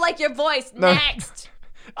don't like your voice. No. Next.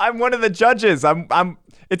 I'm one of the judges.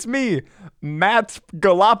 It's me, Matt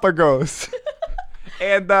Galapagos.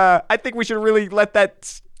 And I think we should really let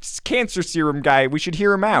that cancer serum guy. We should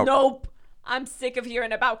hear him out. Nope. I'm sick of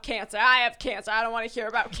hearing about cancer. I have cancer. I don't want to hear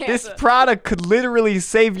about cancer. This product could literally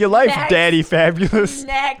save your life, Next. Daddy Fabulous.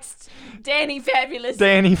 Next. Danny Fabulous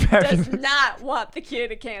Danny Fabulous. does not want the cure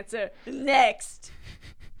to cancer. Next.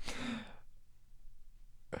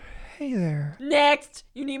 Hey there. Next.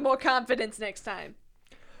 You need more confidence next time.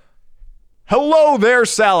 Hello there,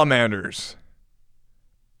 salamanders.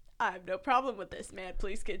 I have no problem with this, man.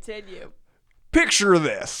 Please continue. Picture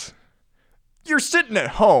this. You're sitting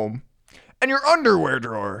at home, and your underwear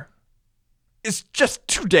drawer is just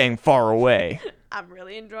too dang far away. I'm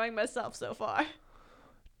really enjoying myself so far.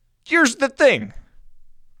 Here's the thing.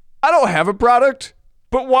 I don't have a product,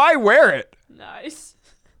 but why wear it? Nice.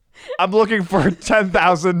 I'm looking for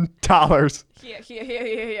 $10,000.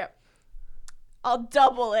 Here. I'll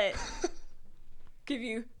double it. Give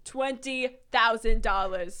you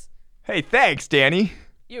 $20,000. Hey, thanks, Danny.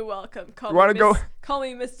 You're welcome. You wanna go- Call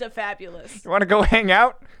me Mr. Fabulous. You want to go hang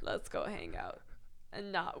out? Let's go hang out.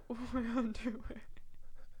 And not wear underwear.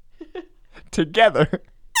 Together.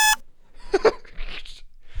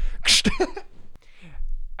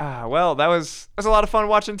 Well, that was a lot of fun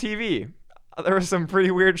watching TV. There were some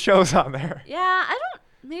pretty weird shows on there. Yeah,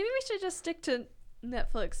 maybe we should just stick to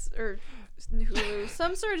Netflix or Hulu,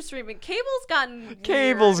 some sort of streaming.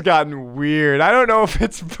 Cable's gotten weird. I don't know if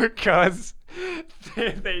it's because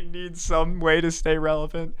they need some way to stay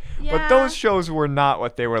relevant. Yeah. But those shows were not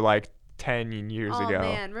what they were like 10 years Oh ago.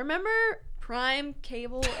 man, remember Prime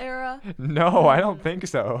Cable era? No, I don't think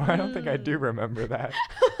so. I don't think I do remember that.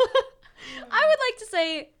 I would like to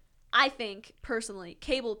say, I think personally,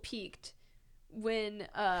 cable peaked when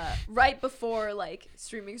right before like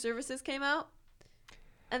streaming services came out,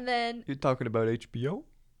 and then You're talking about HBO?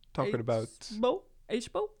 Talking about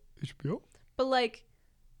HBO? But like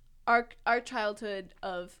our childhood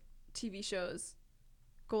of TV shows,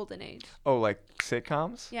 golden age. Oh, like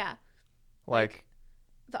sitcoms? Yeah, Like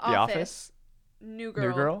The The Office? New Girl,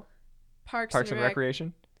 New Girl? Parks Parks and Rec,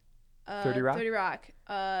 Recreation? 30 Rock? 30 Rock,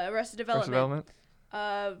 Arrested Arrested Development.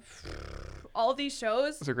 Development? All these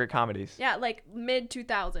shows. Those are great comedies. Yeah, like mid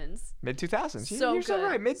 2000s. Mid 2000s. So You're so good.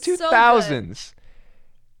 right. Mid So 2000s.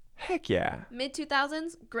 Heck yeah. Mid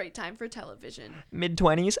 2000s, great time for television. Mid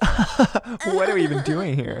 20s. What are we even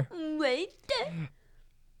doing here? Wait.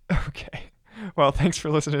 Okay. Well, thanks for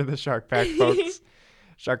listening to the Shark Pack, folks.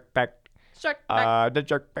 Shark Pack. Shark Pack. The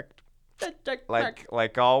Shark Pack. Shark Pack.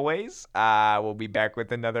 Like always, we'll be back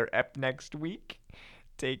with another ep next week.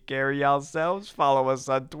 Take care of yourselves. Follow us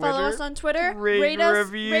on Twitter. Follow us on Twitter. Rate us.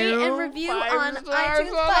 review. Rate and review 5 on stars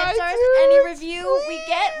iTunes. on 5 stars. iTunes, Any review we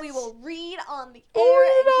get, we will read on the air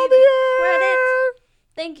and on give the you credit. air.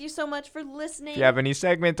 Thank you so much for listening. If you have any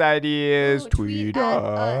segment ideas, Ooh, tweet at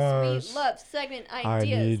us. We love segment I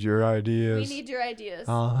ideas. need your ideas. We need your ideas.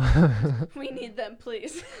 Uh, We need them,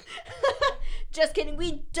 please. Just kidding.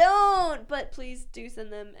 We don't. But please do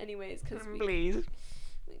send them anyways, because Please.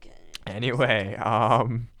 we can. Anyway,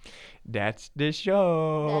 that's the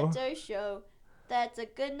show. That's our show. That's a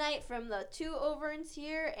good night from the two overns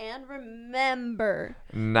here. And remember,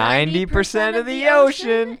 90% of the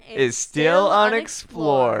ocean is still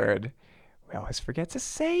unexplored. We always forget to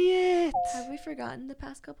say it. have we forgotten the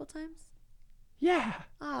past couple times? Yeah.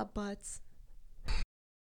 Ah, butts.